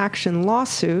class action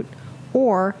lawsuit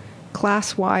or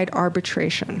class-wide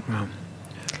arbitration. Wow.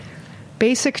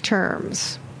 Basic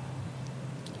terms.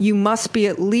 You must be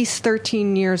at least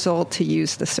 13 years old to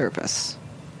use the service.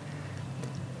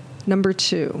 Number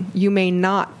 2, you may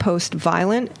not post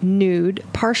violent, nude,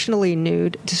 partially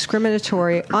nude,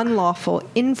 discriminatory, unlawful,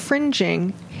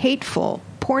 infringing, hateful,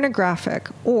 pornographic,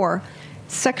 or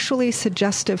sexually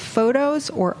suggestive photos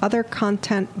or other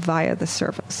content via the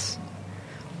service.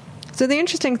 So the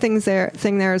interesting thing there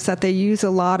is that they use a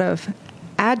lot of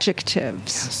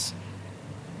adjectives, Yes.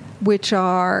 which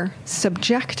are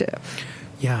subjective.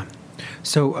 Yeah.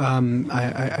 So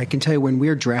I can tell you when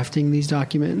we're drafting these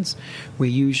documents, we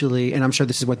usually, and I'm sure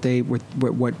this is what the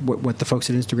folks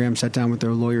at Instagram sat down with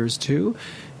their lawyers too.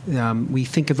 We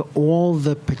think of all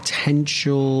the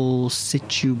potential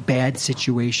bad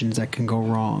situations that can go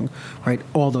wrong, right?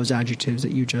 All those adjectives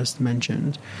that you just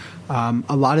mentioned.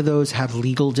 A lot of those have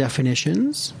legal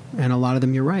definitions, and a lot of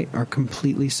them, you're right, are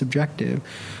completely subjective.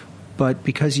 But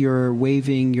because you're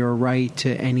waiving your right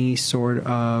to any sort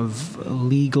of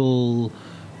legal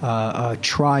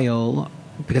trial,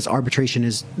 because arbitration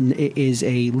is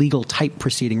a legal type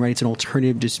proceeding, right? It's an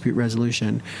alternative dispute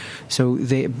resolution. So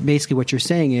basically what you're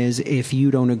saying is if you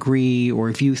don't agree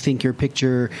or if you think your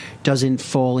picture doesn't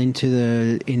fall into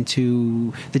the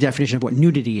definition of what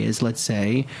nudity is, let's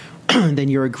say, then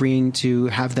you're agreeing to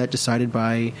have that decided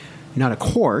by not a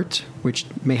court, which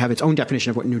may have its own definition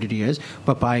of what nudity is,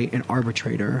 but by an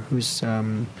arbitrator who's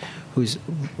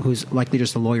likely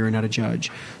just a lawyer and not a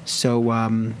judge. So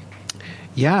some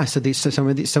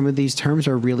of these terms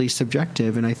are really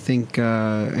subjective, and I think,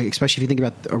 especially if you think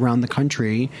about around the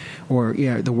country or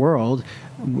the world,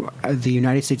 the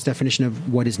United States definition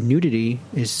of what is nudity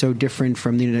is so different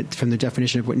from the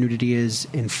definition of what nudity is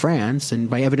in France, and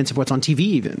by evidence of what's on TV,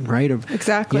 even, right?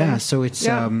 Exactly. Yeah. So it's.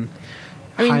 Yeah.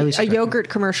 A yogurt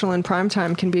commercial in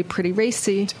primetime can be pretty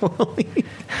racy. Totally.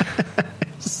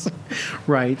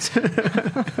 Right.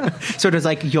 So does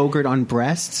yogurt on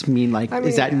breasts mean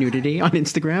is that nudity on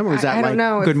Instagram, or is that I don't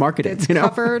know. good marketing? It's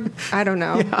covered. I don't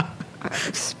know. Yeah.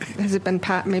 Has it been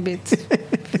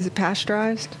is it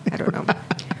pasteurized? I don't know.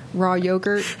 Raw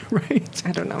yogurt. Right.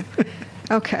 I don't know.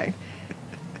 Okay.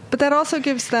 But that also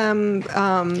gives them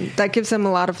a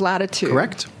lot of latitude.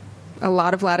 Correct. A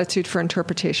lot of latitude for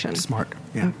interpretation. Smart.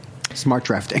 Yeah. Smart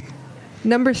drafting.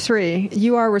 Number 3,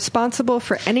 you are responsible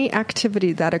for any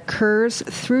activity that occurs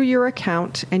through your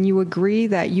account, and you agree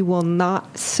that you will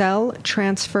not sell,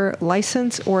 transfer,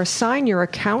 license, or assign your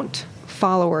account,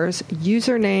 followers,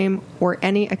 username, or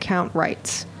any account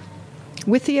rights,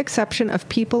 with the exception of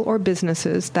people or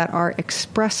businesses that are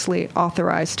expressly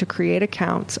authorized to create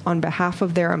accounts on behalf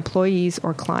of their employees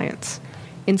or clients.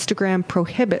 Instagram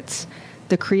prohibits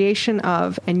the creation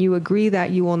of, and you agree that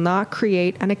you will not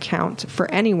create an account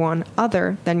for anyone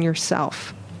other than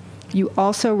yourself. You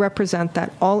also represent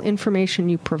that all information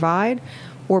you provide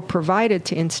or provided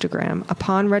to Instagram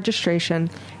upon registration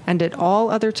and at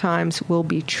all other times will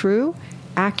be true,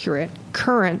 accurate,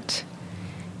 current,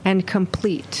 and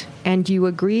complete, and you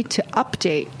agree to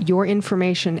update your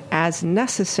information as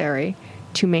necessary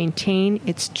to maintain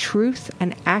its truth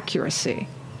and accuracy.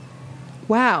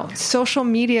 Wow, social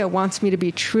media wants me to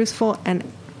be truthful and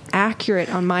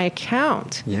accurate on my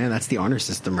account. Yeah, that's the honor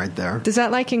system right there. Does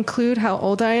that include how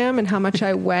old I am and how much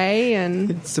I weigh?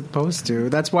 And it's supposed to.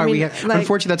 That's why we have.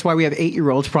 Unfortunately, that's why we have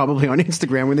 8-year-olds probably on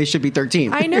Instagram when they should be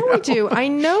 13. I know we do. I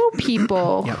know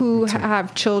people who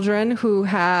have children who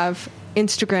have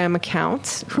Instagram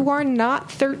accounts who are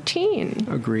not 13.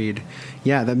 Agreed.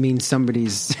 Yeah, that means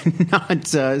somebody's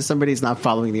not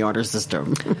following the honor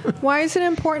system. Why is it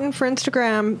important for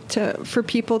Instagram for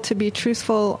people to be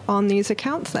truthful on these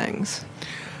account things?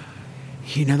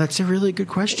 That's a really good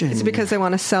question. Is it because they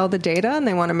want to sell the data and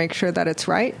they want to make sure that it's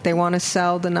right? They want to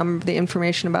sell the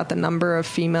information about the number of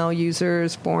female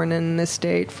users born in this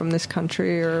date from this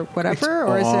country or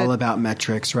whatever? It's all about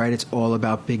metrics, right? It's all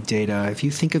about big data. If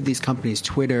you think of these companies,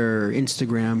 Twitter,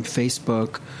 Instagram,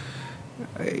 Facebook,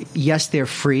 yes, they're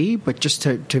free, but just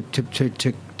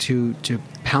to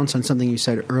pounce on something you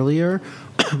said earlier,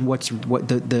 what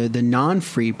the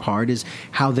non-free part is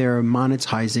how they're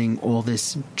monetizing all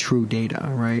this true data,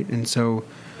 right? And so,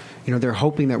 they're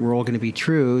hoping that we're all going to be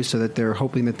true, so that they're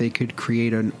hoping that they could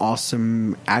create an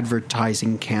awesome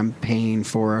advertising campaign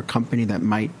for a company that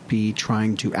might be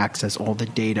trying to access all the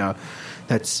data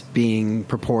that's being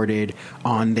purported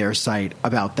on their site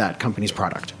about that company's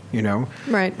product,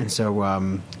 Right. And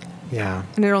so, yeah.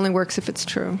 And it only works if it's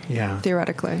true, yeah,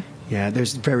 theoretically. Yeah,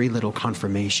 there's very little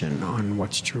confirmation on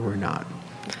what's true or not.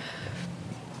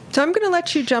 So I'm going to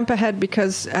let you jump ahead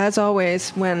because, as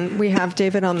always, when we have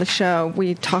David on the show,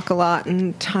 we talk a lot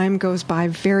and time goes by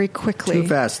very quickly. Too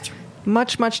fast.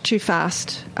 Much, much too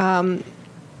fast.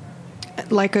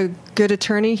 Like a good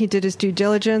attorney, he did his due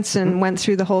diligence and went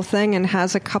through the whole thing and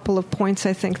has a couple of points,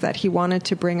 I think, that he wanted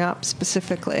to bring up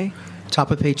specifically.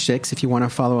 Top of page 6, if you want to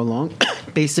follow along.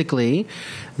 Basically,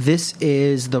 this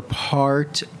is the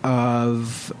part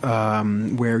of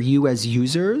where you as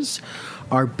users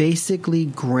are basically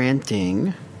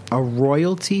granting a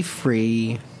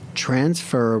royalty-free,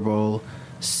 transferable,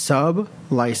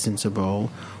 sub-licensable,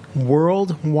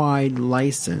 worldwide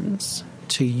license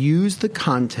to use the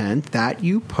content that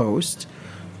you post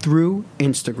through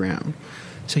Instagram.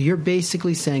 So you're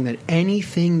basically saying that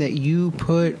anything that you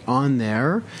put on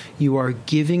there, you are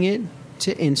giving it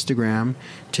to Instagram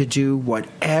to do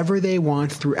whatever they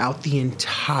want throughout the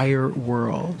entire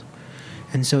world.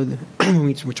 And so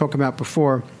we were talking about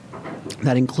before,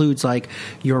 that includes like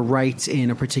your rights in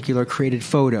a particular created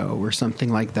photo or something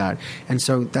like that. And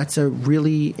so that's a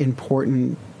really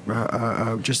important,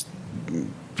 just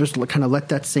kind of let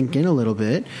that sink in a little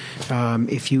bit.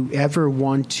 If you ever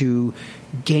want to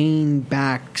gain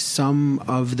back some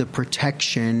of the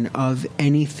protection of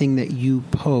anything that you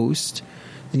post,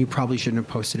 then you probably shouldn't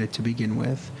have posted it to begin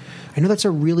with. I know that's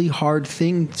a really hard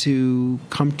thing to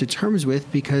come to terms with,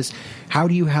 because how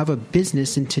do you have a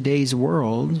business in today's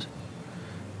world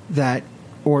that,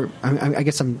 or I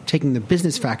guess I'm taking the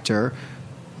business factor,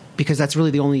 because that's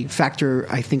really the only factor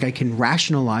I think I can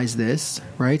rationalize this,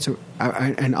 right? So,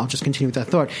 and I'll just continue with that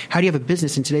thought. How do you have a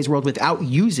business in today's world without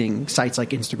using sites like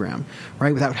Instagram,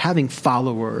 right? Without having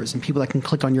followers and people that can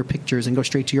click on your pictures and go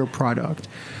straight to your product?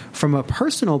 From a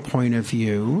personal point of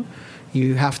view,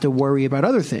 you have to worry about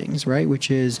other things, right? Which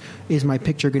is my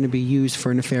picture going to be used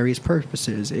for nefarious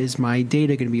purposes? Is my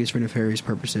data going to be used for nefarious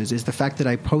purposes? Is the fact that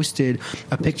I posted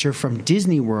a picture from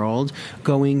Disney World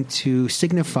going to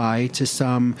signify to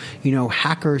some,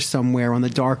 hacker somewhere on the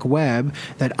dark web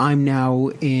that I'm now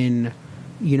in,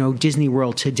 Disney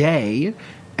World today,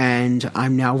 and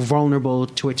I'm now vulnerable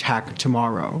to attack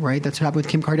tomorrow, right? That's what happened with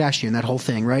Kim Kardashian, that whole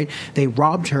thing, right? They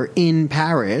robbed her in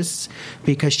Paris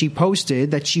because she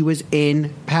posted that she was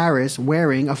in Paris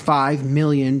wearing a $5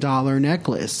 million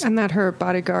necklace. And that her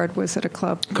bodyguard was at a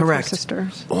club with Correct. her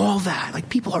sisters. All that. Like,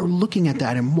 people are looking at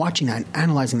that and watching that and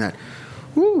analyzing that.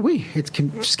 Ooh-wee. It's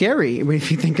scary if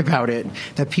you think about it,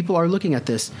 that people are looking at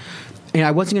this. And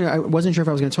I wasn't sure if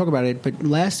I was going to talk about it, but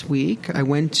last week I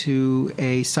went to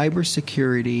a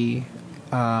cybersecurity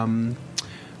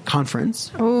conference.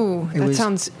 Oh, that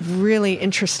sounds really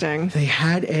interesting. They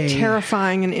had a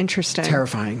terrifying and interesting.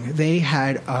 Terrifying. They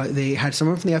had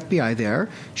someone from the FBI there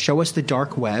show us the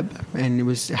dark web, and it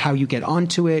was how you get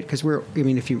onto it. Because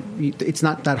it's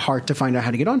not that hard to find out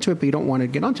how to get onto it, but you don't want to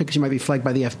get onto it because you might be flagged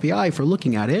by the FBI for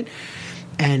looking at it.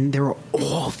 And there were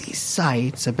all these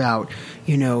sites about,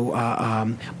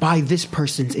 by this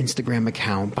person's Instagram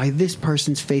account, by this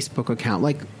person's Facebook account,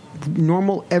 like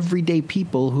normal everyday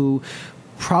people who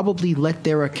probably let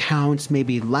their accounts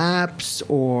maybe lapse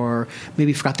or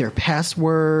maybe forgot their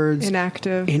passwords.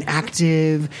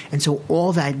 Inactive. And so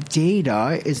all that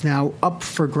data is now up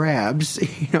for grabs,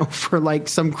 for like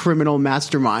some criminal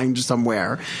mastermind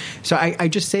somewhere. So I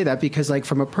just say that because, like,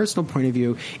 from a personal point of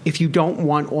view, if you don't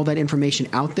want all that information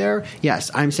out there,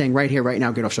 yes, I'm saying right here, right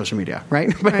now, get off social media,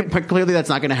 right? But clearly that's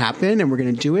not going to happen, and we're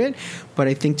going to do it. But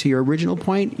I think to your original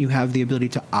point, you have the ability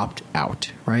to opt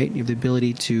out, right? You have the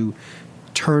ability to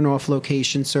turn off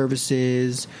location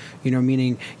services,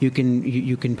 meaning you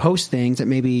can post things that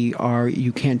maybe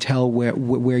you can't tell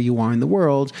where you are in the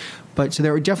world. But so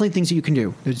there are definitely things that you can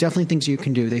do. There's definitely things you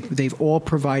can do. They've all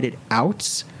provided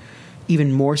outs,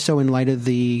 even more so in light of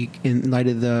the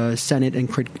Senate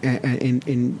and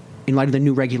in light of the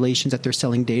new regulations that they're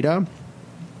selling data.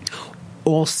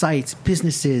 all sites,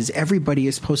 businesses, everybody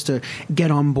is supposed to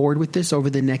get on board with this over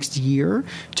the next year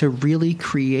to really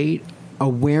create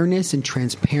awareness and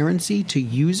transparency to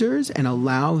users and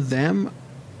allow them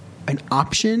an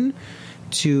option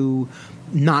to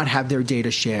not have their data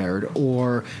shared,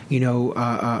 or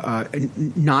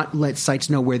not let sites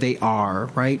know where they are.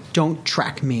 Right? Don't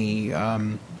track me.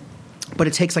 But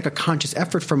it takes like a conscious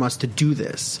effort from us to do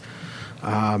this.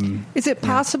 Is it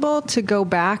possible to go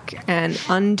back and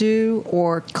undo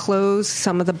or close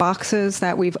some of the boxes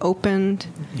that we've opened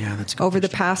that's a good over the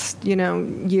question. past,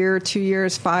 year, 2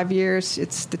 years, 5 years?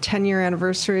 It's the 10-year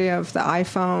anniversary of the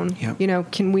iPhone.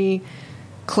 Yep. Can we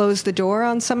close the door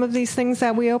on some of these things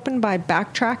that we opened by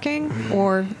backtracking,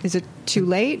 or is it too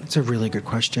late? It's a really good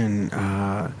question.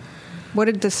 What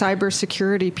did the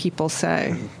cybersecurity people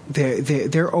say?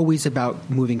 They're always about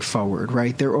moving forward,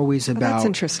 right? They're always about... that's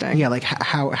interesting. Yeah, like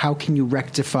how can you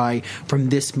rectify from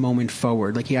this moment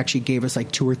forward? Like he actually gave us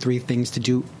like 2 or 3 things to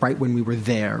do right when we were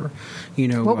there.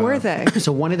 What were they?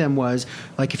 So one of them was,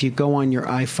 like, if you go on your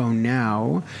iPhone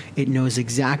now, it knows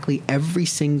exactly every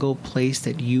single place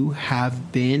that you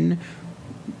have been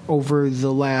over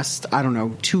the last,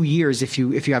 2 years, if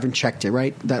you haven't checked it,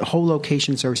 right? That whole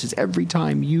location services, every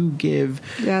time you give,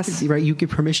 right, you give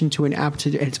permission to an app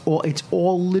to, it's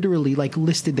all literally like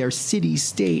listed there, city,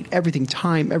 state, everything,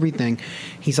 time, everything.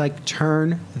 He's like,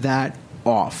 turn that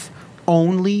off.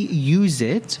 Only use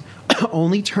it.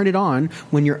 Only turn it on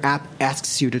when your app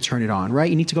asks you to turn it on, right?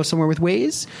 You need to go somewhere with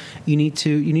Waze. You need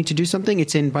to do something.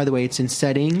 It's in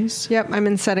settings. Yep, I'm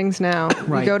in settings now.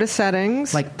 Right. You go to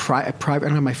settings. Like private. I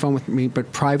don't have my phone with me,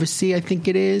 but privacy, I think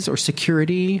it is, or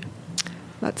security.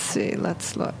 Let's see.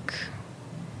 Let's look.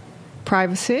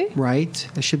 Privacy. Right.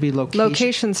 There should be location.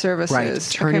 Location services. Right.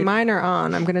 Turn mine are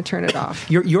on. I'm going to turn it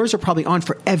off. Yours are probably on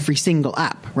for every single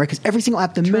app, right? Because every single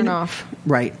app, turn off.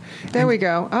 Right. There we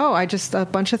go. Oh, a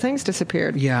bunch of things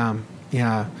disappeared. Yeah.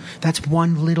 That's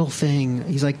one little thing.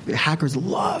 He's like, hackers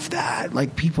love that.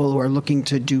 Like, people who are looking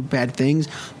to do bad things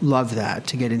love that,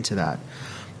 to get into that.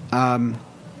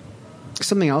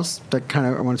 Something else that kind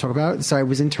of I want to talk about. So I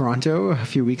was in Toronto a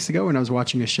few weeks ago and I was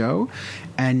watching a show,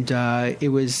 and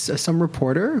it was some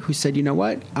reporter who said, "You know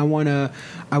what? I want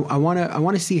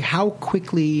to see how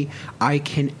quickly I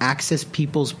can access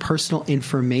people's personal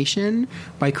information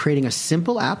by creating a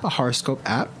simple app, a horoscope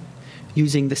app,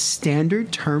 using the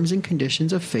standard terms and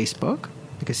conditions of Facebook,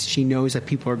 because she knows that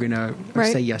people are going to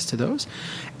say yes to those,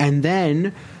 and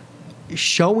then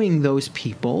showing those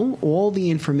people all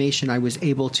the information I was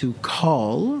able to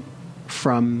cull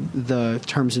from the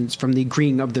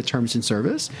agreeing of the terms and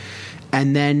service,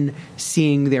 and then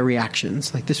seeing their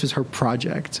reactions." Like, this was her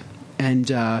project. And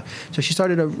so she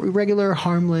started a regular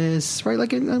harmless, right?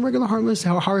 Like a regular harmless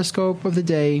horoscope of the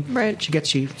day. Right.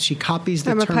 She copies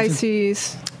the I'm terms. I'm a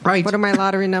Pisces. Right. What are my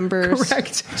lottery numbers?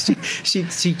 Correct.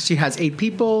 She has 8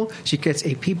 people. She gets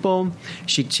 8 people.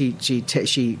 She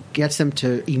gets them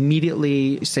to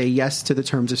immediately say yes to the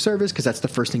terms of service, because that's the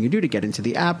first thing you do to get into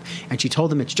the app. And she told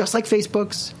them it's just like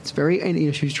Facebook's. It's very,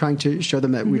 and she was trying to show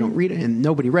them that we don't read it, and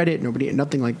nobody read it.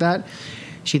 Nothing like that.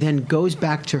 She then goes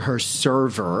back to her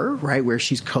server, right, where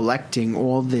she's collecting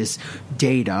all this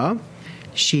data.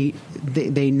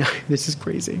 This is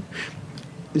crazy.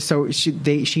 So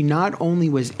she not only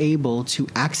was able to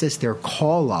access their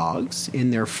call logs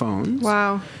in their phones.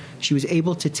 Wow. She was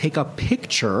able to take a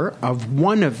picture of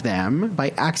one of them by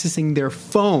accessing their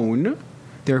phone,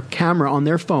 their camera on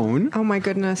their phone. Oh my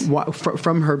goodness!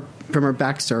 From her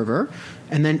back server.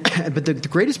 And then, but the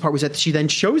greatest part was that she then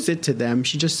shows it to them.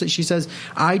 She says,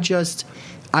 I just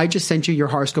sent you your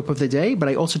horoscope of the day, but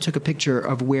I also took a picture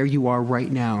of where you are right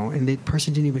now. And the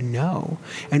person didn't even know.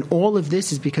 And all of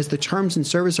this is because the terms and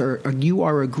service you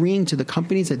are agreeing to the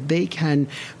companies that they can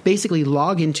basically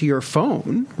log into your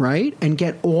phone, right? And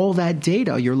get all that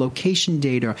data, your location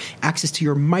data, access to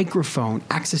your microphone,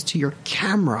 access to your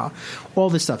camera, all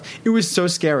this stuff. It was so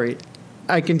scary.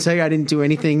 I can tell you I didn't do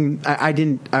anything.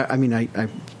 I'm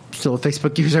still a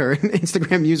Facebook user, an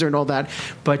Instagram user, and all that.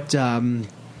 But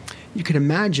you can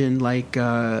imagine, like,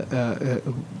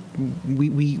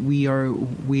 we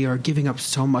are giving up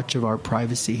so much of our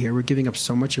privacy here. We're giving up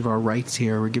so much of our rights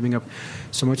here. We're giving up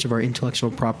so much of our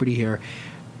intellectual property here.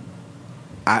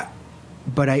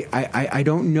 But I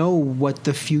don't know what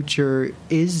the future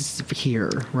is here,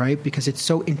 right? Because it's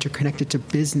so interconnected to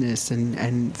business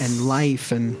and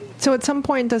life. And so at some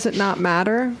point, does it not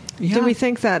matter? Yeah. Do we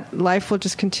think that life will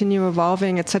just continue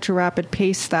evolving at such a rapid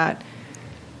pace that,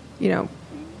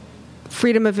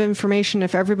 freedom of information,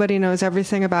 if everybody knows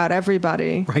everything about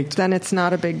everybody, right, then it's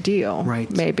not a big deal.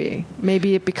 Right. Maybe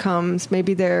it becomes,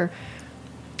 maybe they're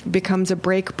becomes a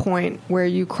break point where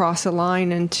you cross a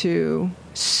line into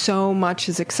so much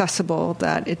is accessible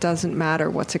that it doesn't matter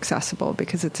what's accessible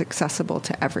because it's accessible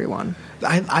to everyone.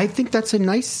 I think that's a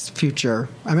nice future.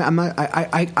 I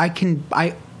mean,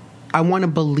 I want to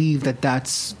believe that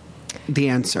that's the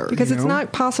answer. Because it's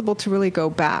not possible to really go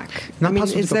back.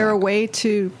 Is there a way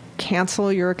to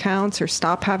cancel your accounts or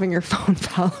stop having your phone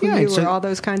follow you or all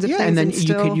those kinds of things and then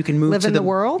still you can move live to in the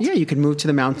world? Yeah, you can move to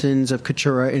the mountains of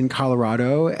Katura in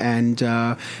Colorado and,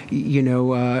 not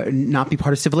be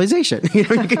part of civilization. You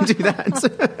can do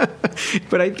that.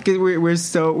 But I think we're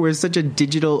such a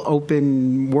digital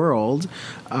open world.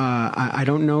 I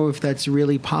don't know if that's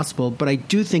really possible, but I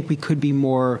do think we could be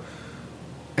more...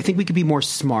 I think we could be more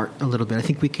smart a little bit. I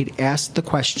think we could ask the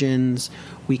questions.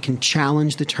 We can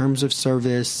challenge the terms of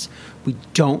service. We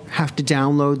don't have to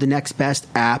download the next best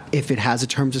app if it has a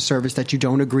terms of service that you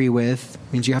don't agree with.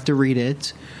 It means you have to read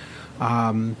it.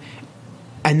 And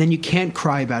then you can't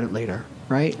cry about it later,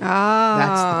 right?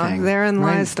 That's the thing. Therein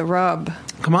lies the rub.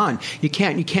 Come on. You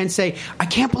can't say, I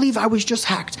can't believe I was just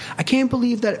hacked. I can't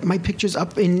believe that my picture's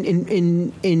up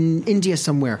in India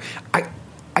somewhere.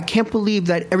 I can't believe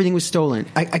that everything was stolen.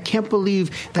 I can't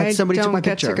believe that somebody took my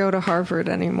picture. I don't get to go to Harvard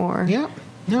anymore. Yeah.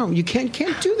 No, you can't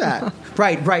do that.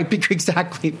 Right.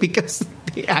 Exactly. Because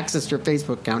they access your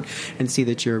Facebook account and see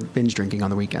that you're binge drinking on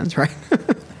the weekends, right?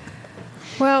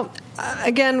 Well,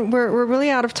 again, we're really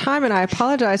out of time, and I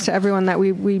apologize to everyone that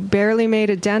we barely made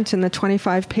a dent in the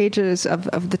 25 pages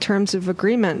of the terms of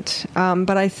agreement.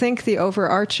 But I think the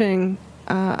overarching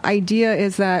idea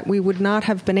is that we would not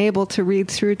have been able to read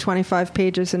through 25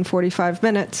 pages in 45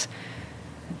 minutes.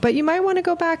 But you might want to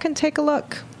go back and take a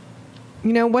look.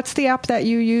 What's the app that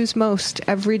you use most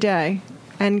every day?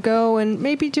 And go and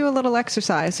maybe do a little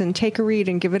exercise and take a read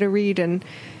and give it a read and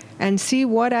see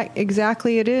what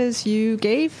exactly it is you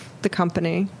gave the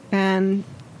company. And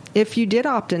if you did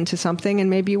opt into something and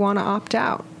maybe you want to opt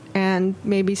out. And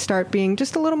maybe start being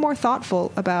just a little more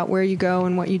thoughtful about where you go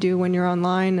and what you do when you're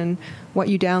online and what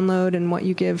you download and what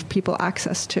you give people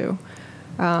access to.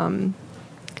 I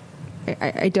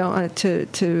don't,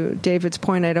 to David's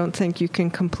point, I don't think you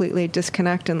can completely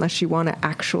disconnect unless you want to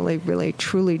actually really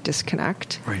truly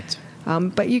disconnect. Right.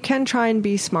 But you can try and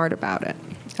be smart about it.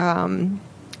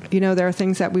 There are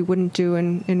things that we wouldn't do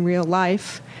in real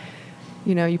life.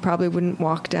 You probably wouldn't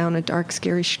walk down a dark,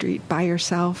 scary street by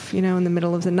yourself, in the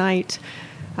middle of the night.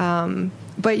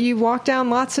 But you walk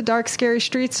down lots of dark, scary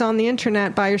streets on the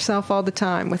internet by yourself all the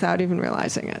time without even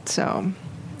realizing it. So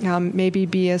maybe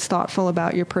be as thoughtful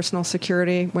about your personal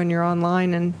security when you're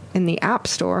online and in the App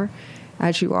Store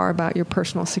as you are about your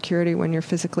personal security when you're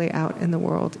physically out in the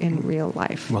world in real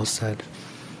life. Well said.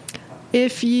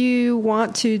 If you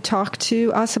want to talk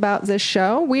to us about this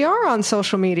show, we are on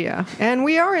social media and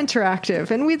we are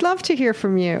interactive and we'd love to hear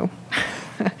from you.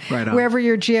 Right on. Wherever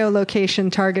your geolocation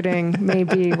targeting may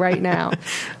be right now.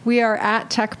 We are at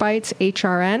TechBytes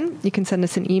HRN. You can send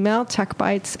us an email,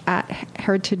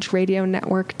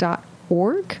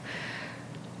 techbytes@heritageradionetwork.org.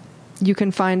 You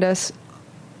can find us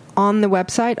on the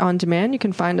website on demand. You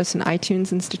can find us in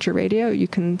iTunes and Stitcher Radio. You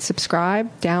can subscribe,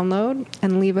 download,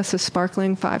 and leave us a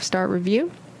sparkling 5-star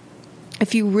review.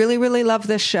 If you really, really love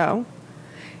this show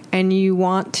and you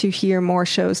want to hear more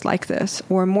shows like this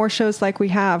or more shows like we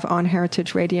have on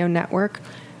Heritage Radio Network,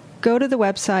 go to the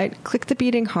website, click the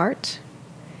beating heart,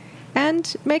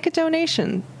 and make a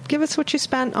donation. Give us what you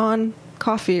spent on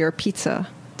coffee or pizza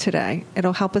today.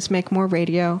 It'll help us make more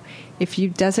radio. If you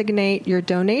designate your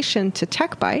donation to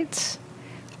Tech Bytes,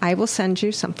 I will send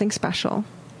you something special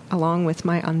along with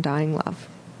my undying love.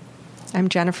 I'm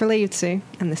Jennifer Leuzzi,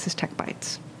 and this is Tech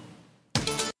Bytes.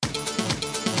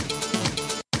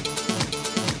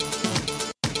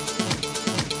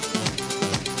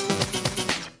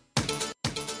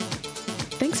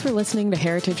 Thanks for listening to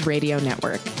Heritage Radio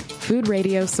Network, food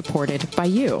radio supported by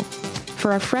you.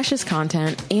 For our freshest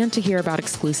content and to hear about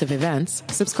exclusive events,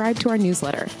 subscribe to our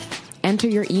newsletter. Enter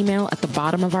your email at the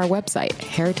bottom of our website,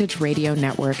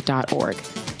 heritageradionetwork.org.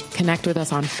 Connect with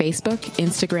us on Facebook,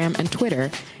 Instagram, and Twitter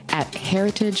at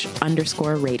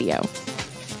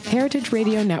heritage_radio. Heritage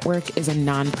Radio Network is a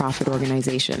nonprofit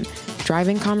organization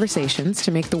driving conversations to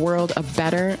make the world a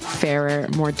better, fairer,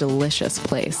 more delicious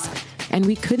place. And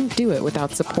we couldn't do it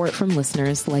without support from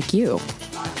listeners like you.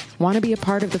 Want to be a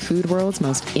part of the food world's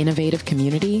most innovative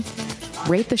community?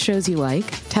 Rate the shows you like,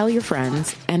 tell your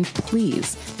friends, and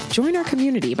please join our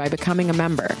community by becoming a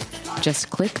member.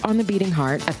 Just click on the beating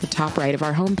heart at the top right of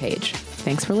our homepage.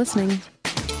 Thanks for listening.